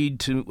lead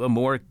to a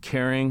more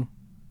caring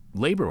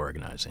labor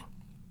organizing?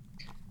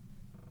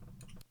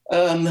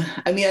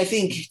 I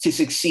think to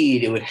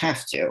succeed, it would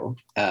have to.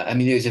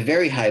 There's a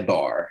very high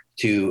bar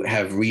to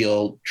have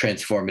real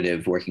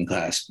transformative working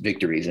class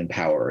victories and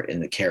power in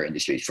the care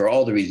industries for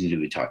all the reasons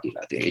we've been talking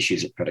about, the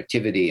issues of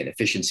productivity and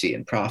efficiency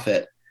and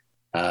profit,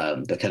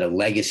 the kind of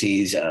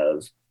legacies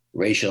of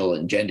racial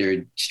and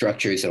gendered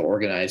structures that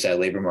organize that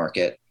labor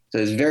market. So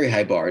there's a very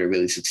high bar to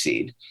really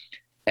succeed.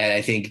 And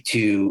I think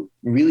to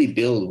really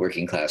build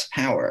working class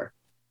power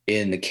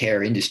in the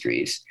care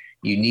industries,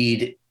 you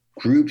need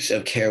groups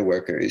of care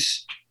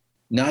workers,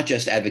 not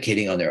just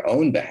advocating on their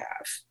own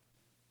behalf,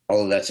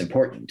 although that's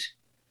important,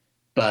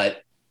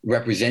 but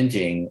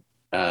representing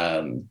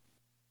the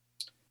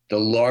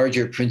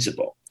larger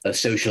principle of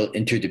social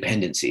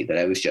interdependency that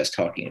I was just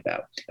talking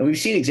about. And we've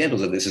seen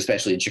examples of this,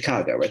 especially in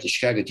Chicago, right? The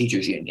Chicago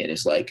Teachers Union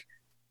is like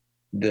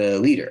the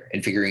leader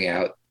in figuring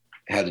out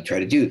how to try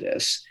to do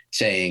this,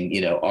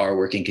 saying, our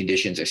working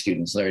conditions, our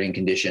students' learning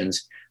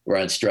conditions, we're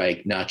on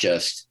strike, not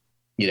just,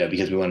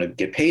 because we want to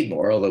get paid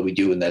more, although we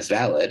do, and that's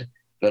valid,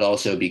 but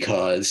also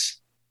because,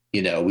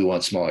 we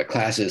want smaller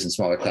classes, and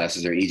smaller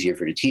classes are easier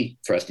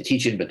for us to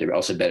teach in, but they're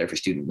also better for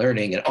student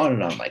learning, and on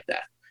like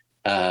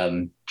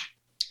that.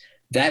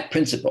 That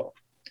principle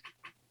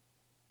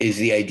is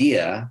the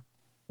idea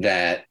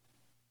that,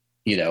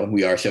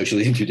 we are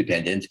socially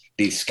interdependent.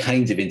 These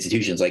kinds of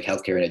institutions like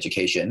healthcare and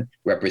education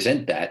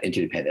represent that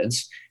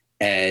interdependence.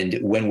 And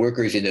when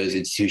workers in those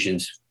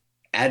institutions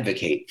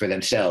advocate for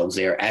themselves,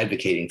 they are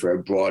advocating for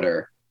a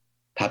broader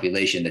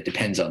population that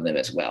depends on them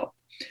as well.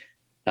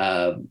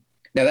 Now,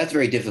 that's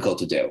very difficult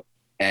to do.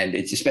 And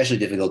it's especially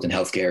difficult in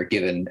healthcare,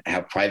 given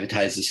how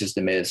privatized the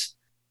system is,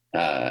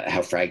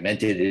 how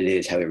fragmented it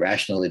is, how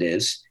irrational it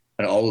is.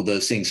 And all of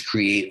those things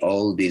create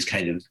all of these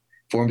kind of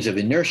forms of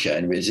inertia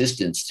and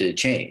resistance to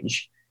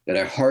change that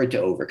are hard to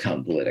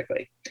overcome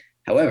politically.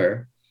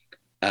 However,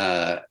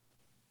 I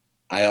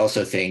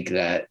also think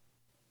that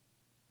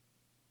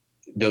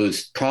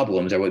those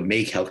problems are what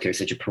make healthcare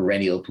such a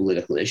perennial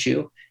political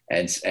issue,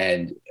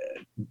 and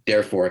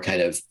therefore a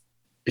kind of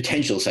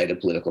potential site of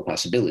political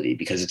possibility,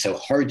 because it's so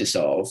hard to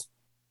solve.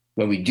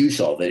 When we do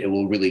solve it, it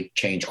will really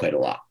change quite a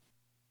lot.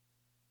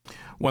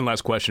 One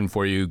last question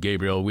for you,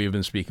 Gabriel. We've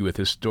been speaking with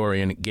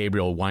historian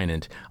Gabriel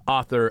Winant,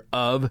 author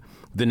of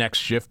The Next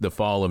Shift, The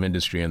Fall of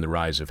Industry and the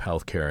Rise of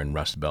Healthcare in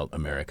Rust Belt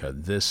America.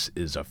 This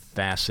is a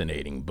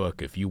fascinating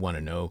book. If you want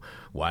to know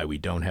why we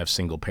don't have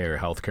single-payer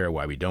healthcare,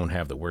 why we don't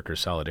have the worker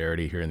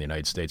solidarity here in the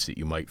United States that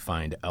you might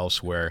find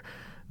elsewhere,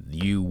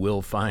 you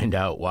will find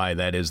out why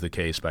that is the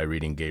case by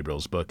reading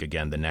Gabriel's book.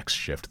 Again, The Next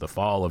Shift, The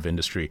Fall of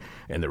Industry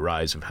and the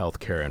Rise of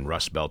Healthcare in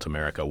Rust Belt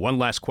America. One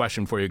last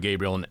question for you,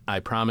 Gabriel, and I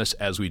promise,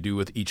 as we do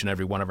with each and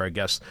every one of our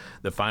guests,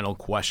 the final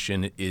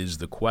question is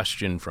the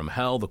question from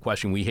hell, the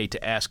question we hate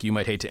to ask, you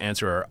might hate to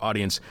answer, our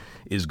audience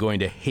is going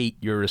to hate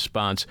your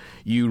response.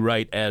 You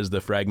write, as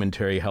the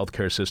fragmentary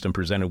healthcare system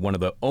presented one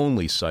of the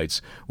only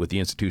sites with the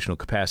institutional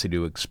capacity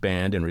to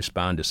expand and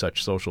respond to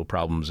such social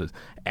problems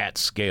at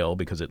scale,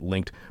 because it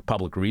linked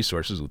public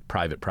resources with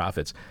private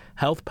profits,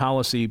 health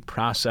policy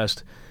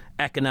processed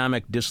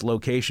economic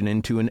dislocation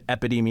into an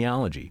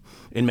epidemiology.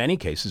 In many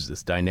cases,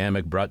 this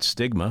dynamic brought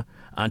stigma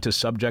onto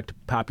subject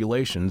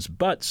populations,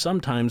 but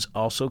sometimes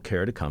also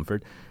care to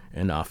comfort,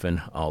 and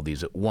often all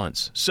these at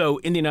once. So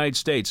in the United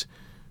States,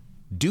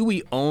 do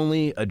we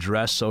only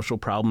address social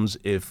problems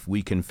if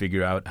we can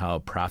figure out how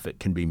profit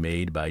can be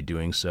made by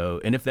doing so?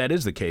 And if that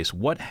is the case,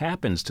 what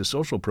happens to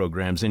social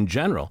programs in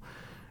general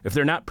if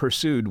they're not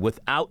pursued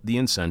without the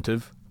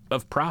incentive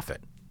of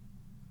profit?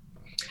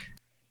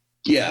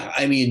 Yeah,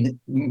 I mean,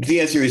 the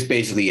answer is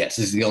basically yes.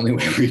 This is the only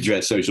way we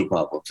address social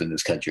problems in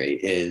this country,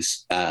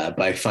 is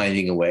by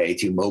finding a way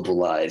to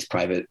mobilize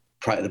the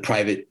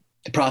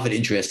profit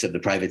interests of the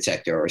private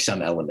sector, or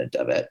some element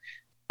of it.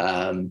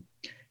 And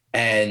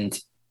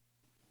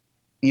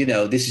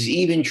this is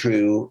even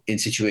true in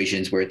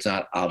situations where it's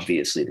not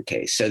obviously the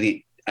case. So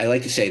I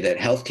like to say that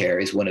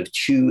healthcare is one of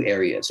two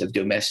areas of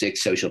domestic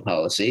social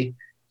policy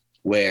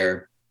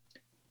where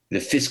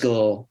the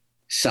fiscal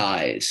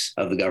size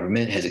of the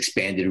government has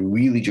expanded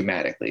really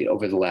dramatically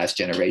over the last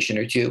generation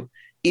or two,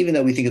 even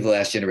though we think of the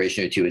last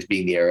generation or two as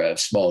being the era of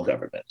small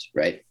government,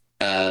 right?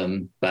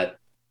 But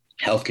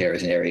healthcare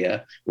is an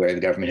area where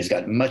the government has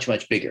gotten much,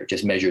 much bigger,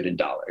 just measured in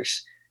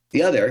dollars.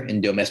 The other, in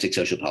domestic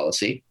social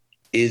policy,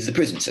 is the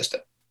prison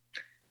system.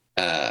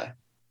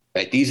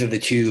 Right? These are the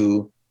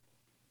two.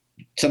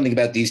 Something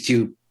about these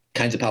two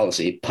kinds of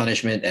policy,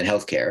 punishment and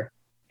healthcare,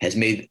 has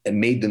made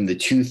them the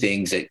two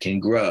things that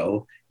can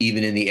grow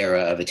even in the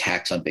era of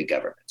attacks on big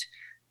government.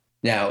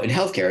 Now, in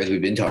healthcare, as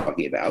we've been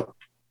talking about,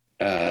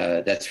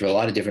 that's for a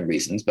lot of different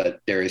reasons, but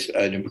there is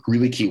a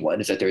really key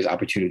one, is that there is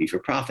opportunity for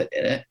profit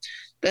in it.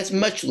 That's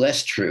much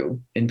less true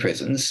in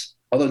prisons,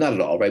 although not at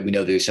all, right? We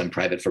know there's some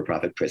private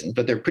for-profit prisons,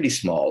 but they're pretty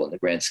small in the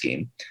grand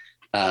scheme.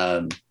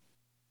 But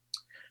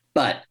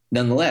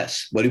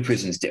nonetheless, what do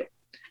prisons do?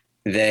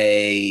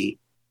 They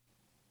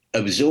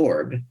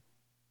absorb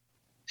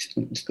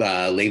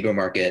labor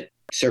market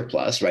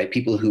surplus, right?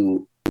 People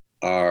who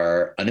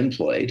are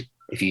unemployed.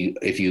 If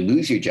you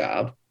lose your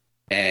job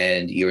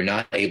and you're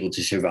not able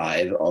to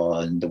survive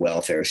on the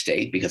welfare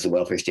state because the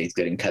welfare state's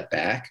getting cut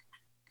back,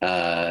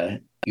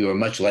 you are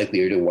much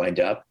likelier to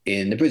wind up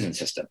in the prison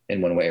system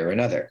in one way or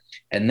another.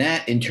 And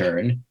that in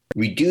turn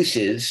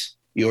reduces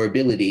your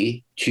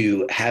ability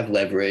to have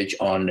leverage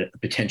on a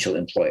potential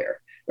employer,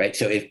 right?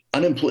 So if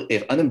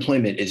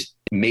unemployment is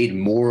made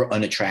more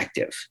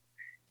unattractive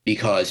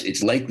because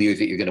it's likelier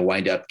that you're going to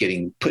wind up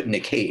getting put in a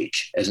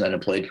cage as an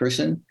unemployed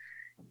person,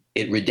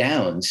 it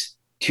redounds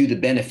to the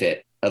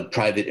benefit of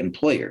private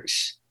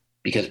employers,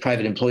 because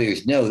private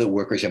employers know that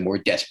workers are more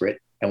desperate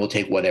and will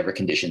take whatever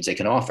conditions they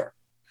can offer.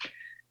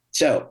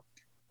 So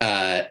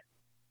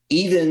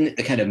even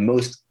a kind of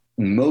most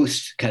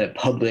kind of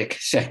public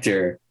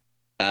sector,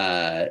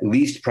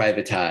 least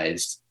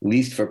privatized,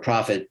 least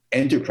for-profit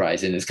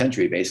enterprise in this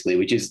country, basically,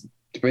 which is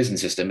the prison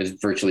system, is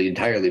virtually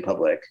entirely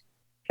public.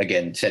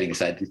 Again, setting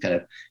aside these kind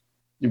of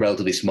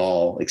relatively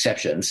small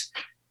exceptions,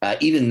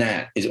 even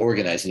that is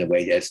organized in a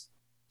way as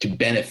to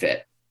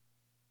benefit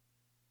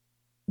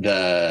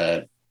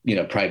the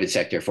private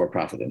sector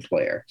for-profit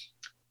employer.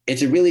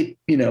 It's a really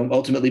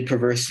ultimately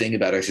perverse thing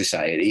about our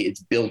society.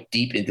 It's built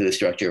deep into the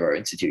structure of our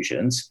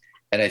institutions,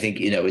 and I think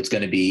it's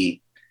going to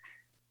be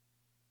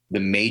the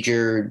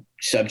major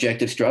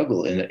subject of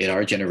struggle in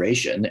our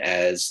generation,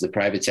 as the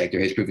private sector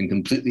has proven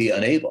completely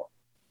unable,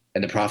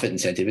 and the profit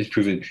system has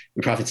proven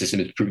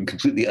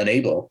completely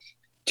unable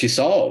to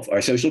solve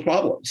our social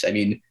problems. I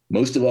mean,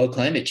 most of all,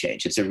 climate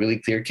change. It's a really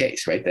clear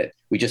case, right? That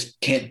we just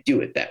can't do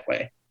it that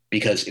way,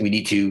 because we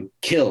need to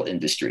kill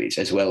industries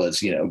as well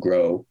as,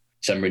 grow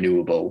some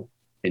renewable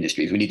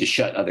industries. We need to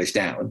shut others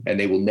down, and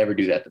they will never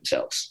do that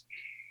themselves.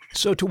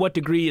 So to what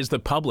degree is the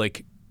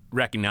public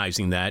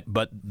recognizing that,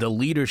 but the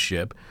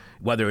leadership,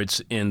 whether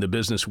it's in the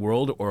business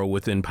world or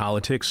within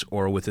politics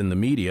or within the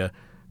media,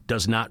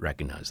 does not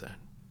recognize that?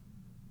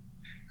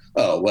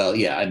 Oh, well,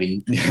 yeah. I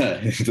mean,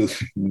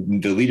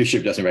 the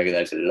leadership doesn't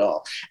recognize it at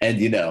all. And,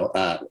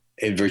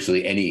 in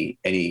virtually any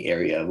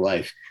area of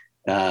life.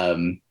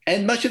 And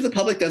much of the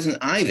public doesn't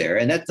either.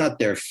 And that's not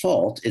their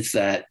fault. It's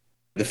that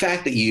the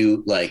fact that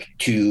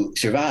to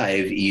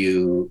survive,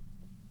 you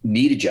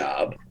need a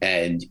job,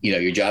 and,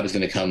 your job is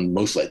going to come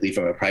most likely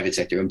from a private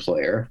sector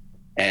employer,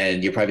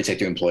 and your private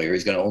sector employer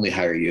is going to only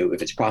hire you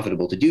if it's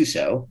profitable to do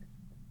so,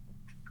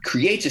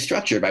 creates a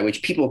structure by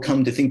which people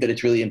come to think that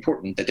it's really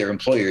important that their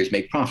employers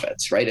make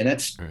profits, right? And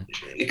that's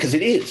because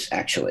it is,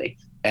 actually.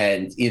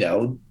 And,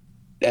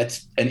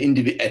 that's at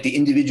the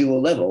individual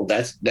level,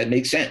 that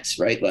makes sense,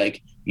 right?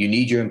 Like, you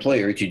need your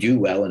employer to do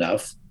well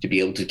enough to be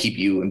able to keep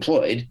you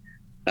employed.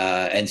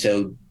 And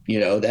so,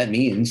 that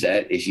means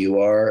that if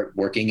you are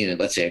working in,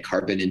 let's say, a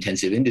carbon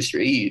intensive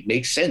industry, it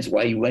makes sense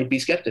why you might be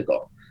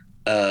skeptical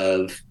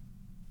of,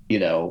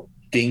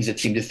 things that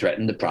seem to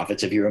threaten the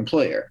profits of your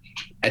employer.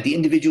 At the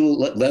individual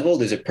level,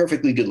 there's a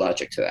perfectly good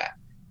logic to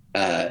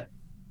that.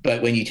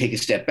 But when you take a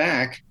step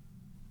back,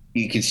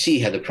 you can see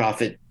how the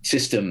profit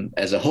system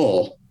as a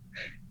whole,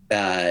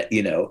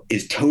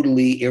 is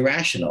totally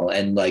irrational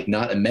and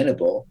not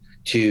amenable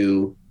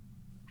to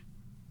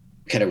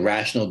kind of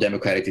rational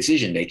democratic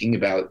decision making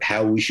about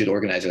how we should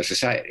organize our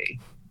society.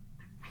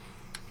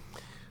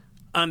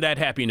 On that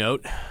happy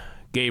note,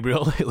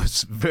 Gabriel, it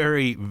was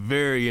very,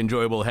 very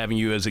enjoyable having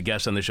you as a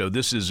guest on the show.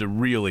 This is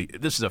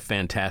a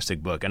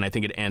fantastic book, and I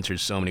think it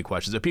answers so many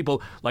questions. If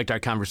people liked our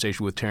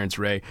conversation with Terrence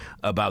Ray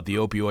about the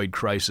opioid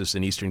crisis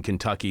in eastern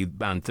Kentucky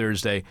on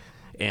Thursday,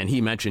 and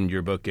he mentioned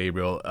your book,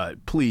 Gabriel,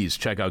 please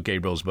check out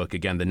Gabriel's book,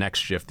 again, The Next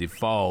Shift, The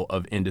Fall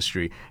of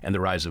Industry and the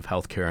Rise of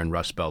Healthcare in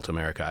Rust Belt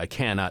America. I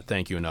cannot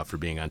thank you enough for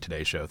being on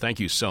today's show. Thank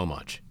you so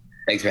much.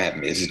 Thanks for having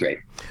me. This is great.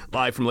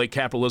 Live from Late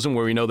Capitalism,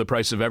 where we know the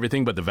price of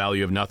everything but the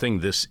value of nothing,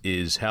 this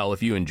is Hell.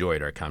 If you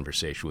enjoyed our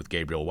conversation with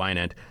Gabriel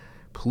Wynant,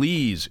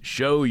 please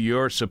show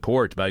your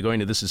support by going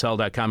to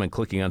thisishell.com and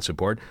clicking on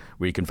support,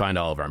 where you can find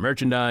all of our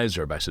merchandise,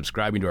 or by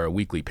subscribing to our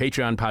weekly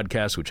Patreon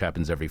podcast, which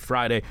happens every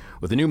Friday,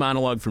 with a new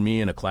monologue from me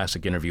and a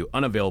classic interview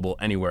unavailable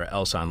anywhere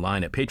else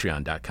online at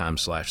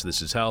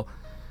patreon.com/thisishell.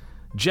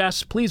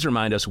 Jess, please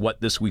remind us what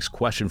this week's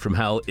question from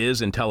hell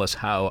is, and tell us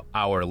how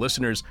our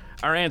listeners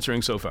are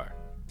answering so far.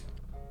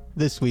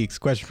 This week's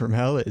question from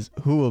hell is,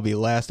 who will be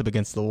last up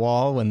against the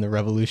wall when the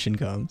revolution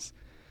comes?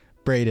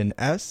 Braden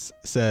S.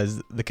 says,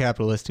 the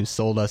capitalist who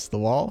sold us the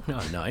wall.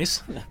 Oh,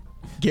 nice.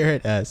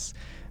 Garrett S.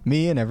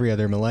 Me and every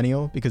other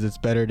millennial, because it's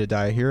better to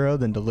die a hero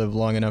than to live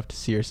long enough to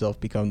see yourself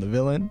become the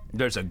villain.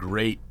 There's a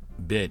great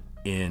bit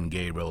in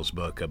Gabriel's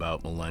book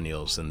about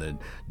millennials and the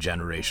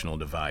generational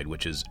divide,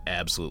 which is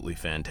absolutely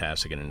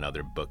fantastic, and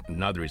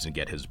another reason to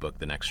get his book,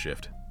 The Next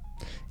Shift.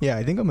 Yeah,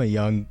 I think I'm a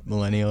young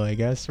millennial, I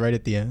guess, right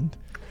at the end.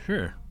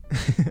 Sure.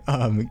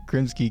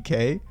 Grimsky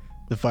K,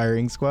 the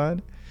firing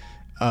squad.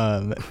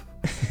 I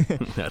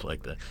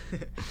like that.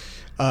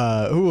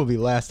 Who will be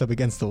last up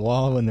against the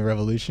wall when the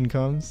revolution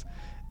comes?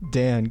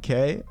 Dan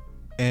K,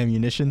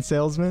 ammunition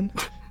salesman.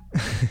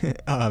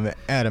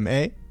 Adam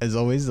A, as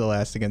always, the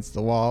last against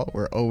the wall.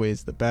 We're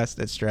always the best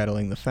at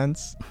straddling the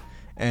fence.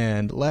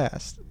 And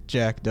last,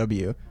 Jack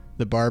W,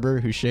 the barber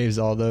who shaves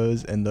all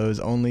those and those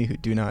only who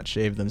do not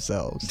shave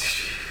themselves.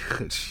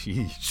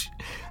 Sheesh.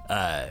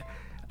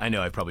 I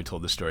know I've probably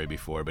told this story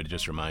before, but it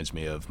just reminds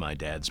me of my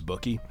dad's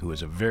bookie, who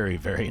was a very,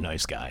 very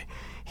nice guy.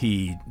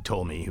 He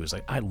told me, he was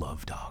like, I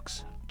love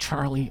dogs.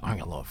 Charlie, I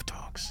love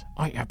dogs.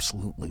 I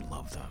absolutely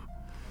love them.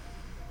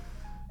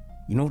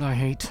 You know what I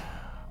hate?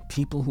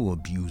 People who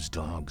abuse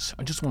dogs.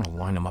 I just want to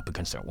line them up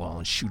against that wall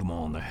and shoot them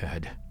all in the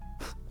head.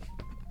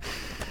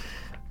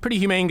 Pretty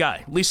humane guy.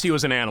 At least he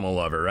was an animal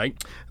lover, right?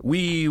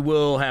 We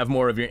will have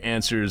more of your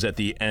answers at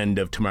the end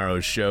of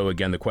tomorrow's show.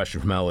 Again, the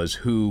question from hell is,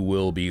 who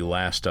will be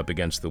last up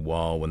against the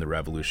wall when the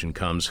revolution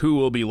comes? Who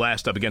will be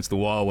last up against the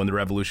wall when the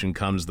revolution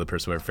comes? The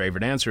person with our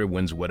favorite answer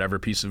wins whatever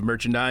piece of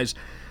merchandise.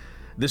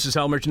 This is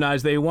Hell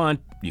merchandise they want.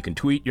 You can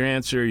tweet your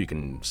answer. You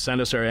can send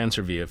us our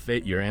answer via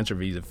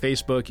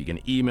Facebook. You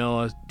can email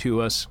us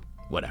to us.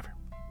 Whatever.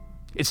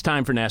 It's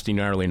time for nasty,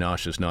 gnarly,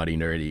 nauseous, naughty,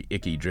 nerdy,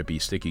 icky, drippy,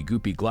 sticky,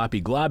 goopy,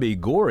 gloppy, globby,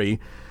 gory.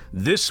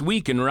 This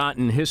week in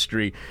Rotten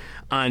History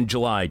on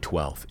July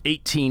 12th,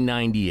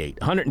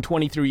 1898.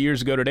 123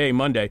 years ago today,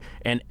 Monday,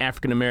 an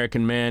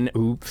African-American man...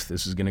 Oops,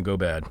 this is going to go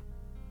bad.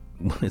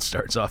 When it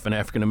starts off an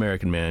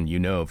African-American man, you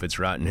know if it's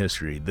Rotten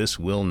History, this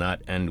will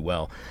not end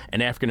well.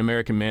 An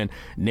African-American man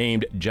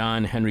named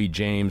John Henry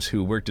James,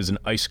 who worked as an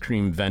ice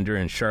cream vendor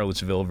in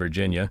Charlottesville,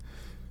 Virginia,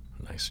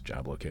 nice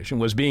job location,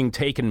 was being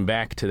taken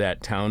back to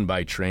that town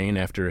by train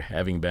after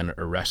having been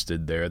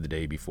arrested there the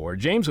day before.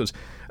 James was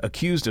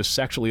accused of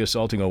sexually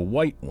assaulting a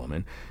white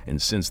woman,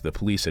 and since the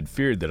police had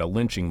feared that a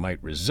lynching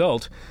might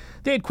result,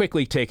 they had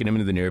quickly taken him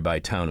into the nearby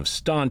town of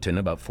Staunton,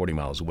 about 40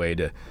 miles away,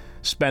 to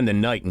spend the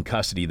night in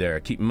custody there.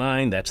 Keep in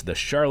mind, that's the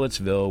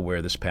Charlottesville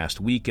where this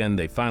past weekend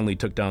they finally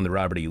took down the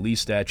Robert E. Lee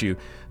statue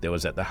that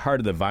was at the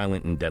heart of the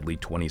violent and deadly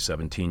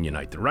 2017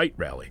 Unite the Right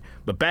rally.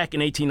 But back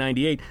in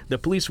 1898, the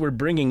police were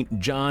bringing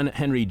John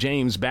Henry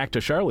James back to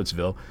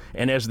Charlottesville,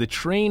 and as the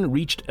train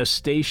reached a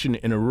station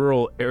in a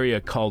rural area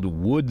called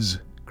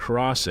Woods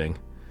Crossing,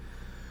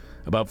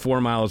 about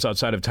 4 miles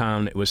outside of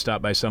town, it was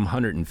stopped by some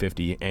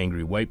 150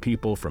 angry white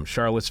people from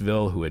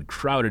Charlottesville who had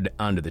crowded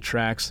onto the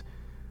tracks.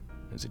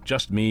 Is it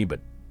just me, but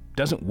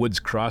doesn't Woods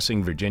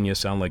Crossing, Virginia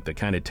sound like the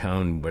kind of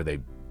town where they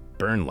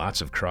burn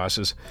lots of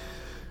crosses?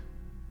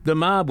 The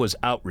mob was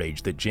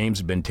outraged that James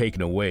had been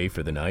taken away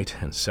for the night,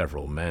 and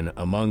several men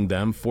among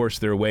them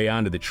forced their way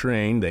onto the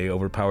train. They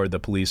overpowered the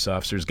police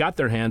officers, got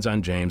their hands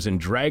on James, and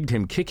dragged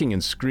him kicking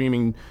and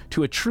screaming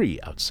to a tree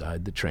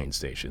outside the train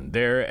station.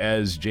 There,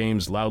 as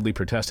James loudly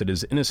protested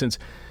his innocence,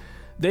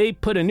 they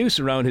put a noose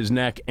around his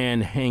neck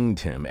and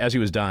hanged him. As he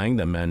was dying,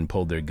 the men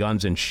pulled their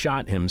guns and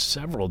shot him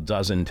several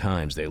dozen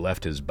times. They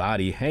left his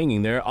body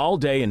hanging there all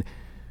day, and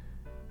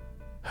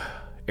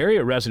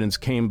area residents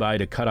came by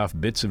to cut off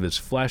bits of his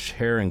flesh,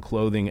 hair, and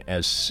clothing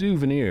as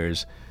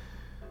souvenirs,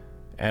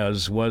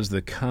 as was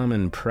the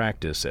common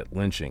practice at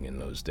lynching in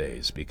those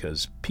days,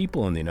 because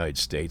people in the United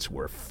States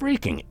were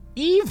freaking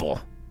evil.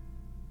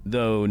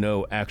 Though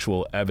no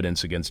actual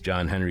evidence against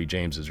John Henry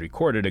James is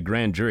recorded, a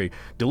grand jury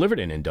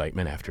delivered an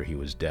indictment after he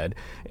was dead,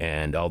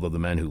 and although the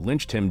men who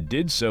lynched him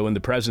did so in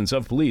the presence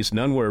of police,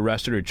 none were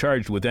arrested or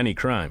charged with any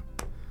crime.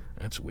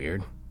 That's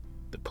weird.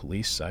 The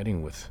police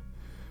siding with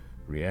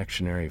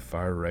reactionary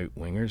far-right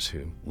wingers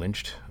who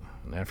lynched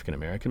an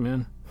African-American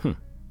man?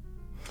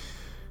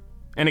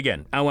 And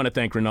again, I want to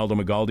thank Ronaldo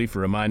Magaldi for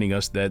reminding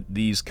us that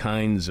these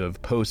kinds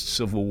of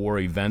post-Civil War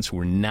events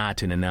were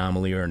not an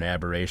anomaly or an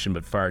aberration,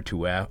 but far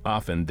too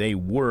often they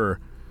were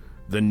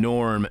the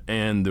norm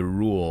and the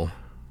rule,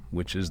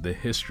 which is the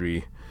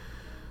history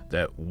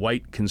that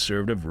white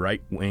conservative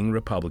right-wing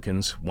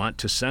Republicans want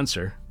to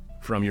censor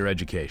from your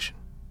education.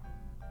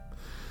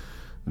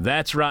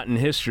 That's Rotten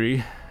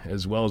History,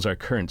 as well as our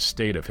current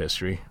state of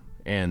history.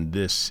 And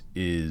this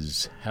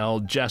is Hell.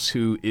 Jess,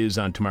 who is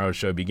on tomorrow's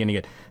show beginning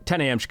at 10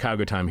 a.m.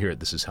 Chicago time here at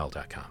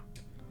thisishell.com.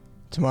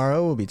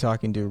 Tomorrow we'll be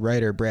talking to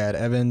writer Brad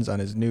Evans on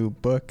his new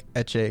book,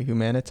 Ecce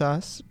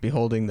Humanitas,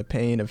 Beholding the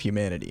Pain of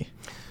Humanity.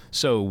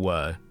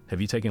 So,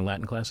 have you taken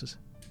Latin classes?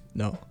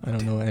 No, I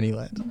don't know any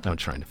Latin. I'm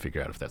trying to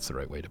figure out if that's the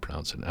right way to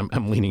pronounce it.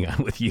 I'm leaning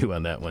on with you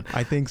on that one.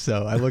 I think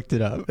so. I looked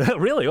it up.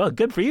 Really? Well,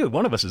 good for you.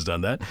 One of us has done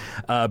that.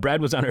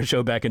 Brad was on our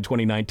show back in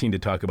 2019 to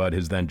talk about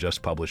his then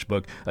just published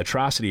book,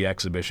 Atrocity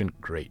Exhibition.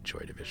 Great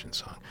Joy Division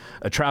song.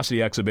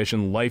 Atrocity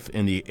Exhibition, Life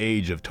in the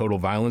Age of Total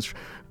Violence.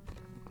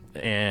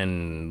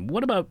 And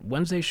what about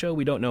Wednesday's show?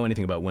 We don't know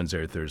anything about Wednesday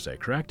or Thursday,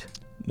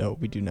 correct? No,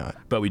 we do not.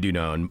 But we do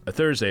know. On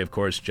Thursday, of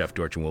course, Jeff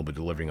Dorchin will be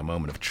delivering a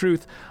moment of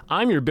truth.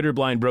 I'm your bitter,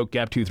 blind, broke,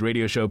 gap-toothed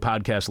radio show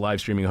podcast live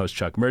streaming host,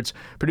 Chuck Mertz.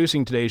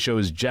 Producing today's show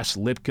is Jess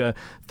Lipka.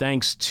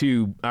 Thanks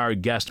to our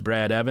guest,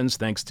 Brad Evans.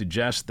 Thanks to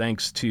Jess.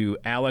 Thanks to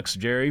Alex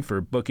Jerry for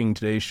booking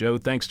today's show.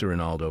 Thanks to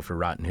Ronaldo for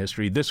Rotten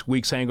History. This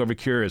week's hangover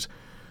cure is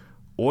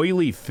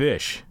oily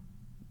fish.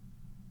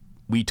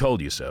 We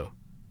told you so.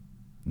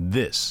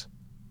 This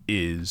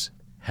is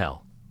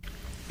hell.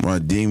 My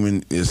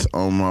demon is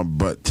on my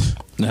butt.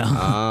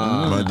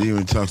 My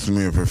demon talks to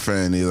me in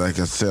profanity like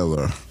a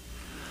sailor.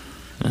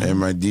 And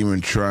my demon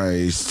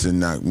tries to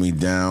knock me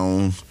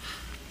down.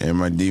 And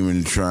my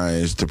demon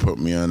tries to put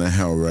me on a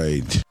hell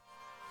ride.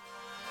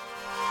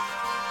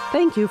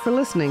 Thank you for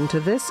listening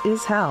to This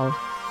Is Hell.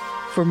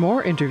 For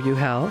more Interview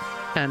Hell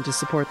and to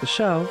support the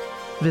show,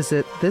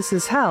 visit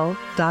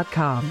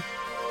thisishell.com.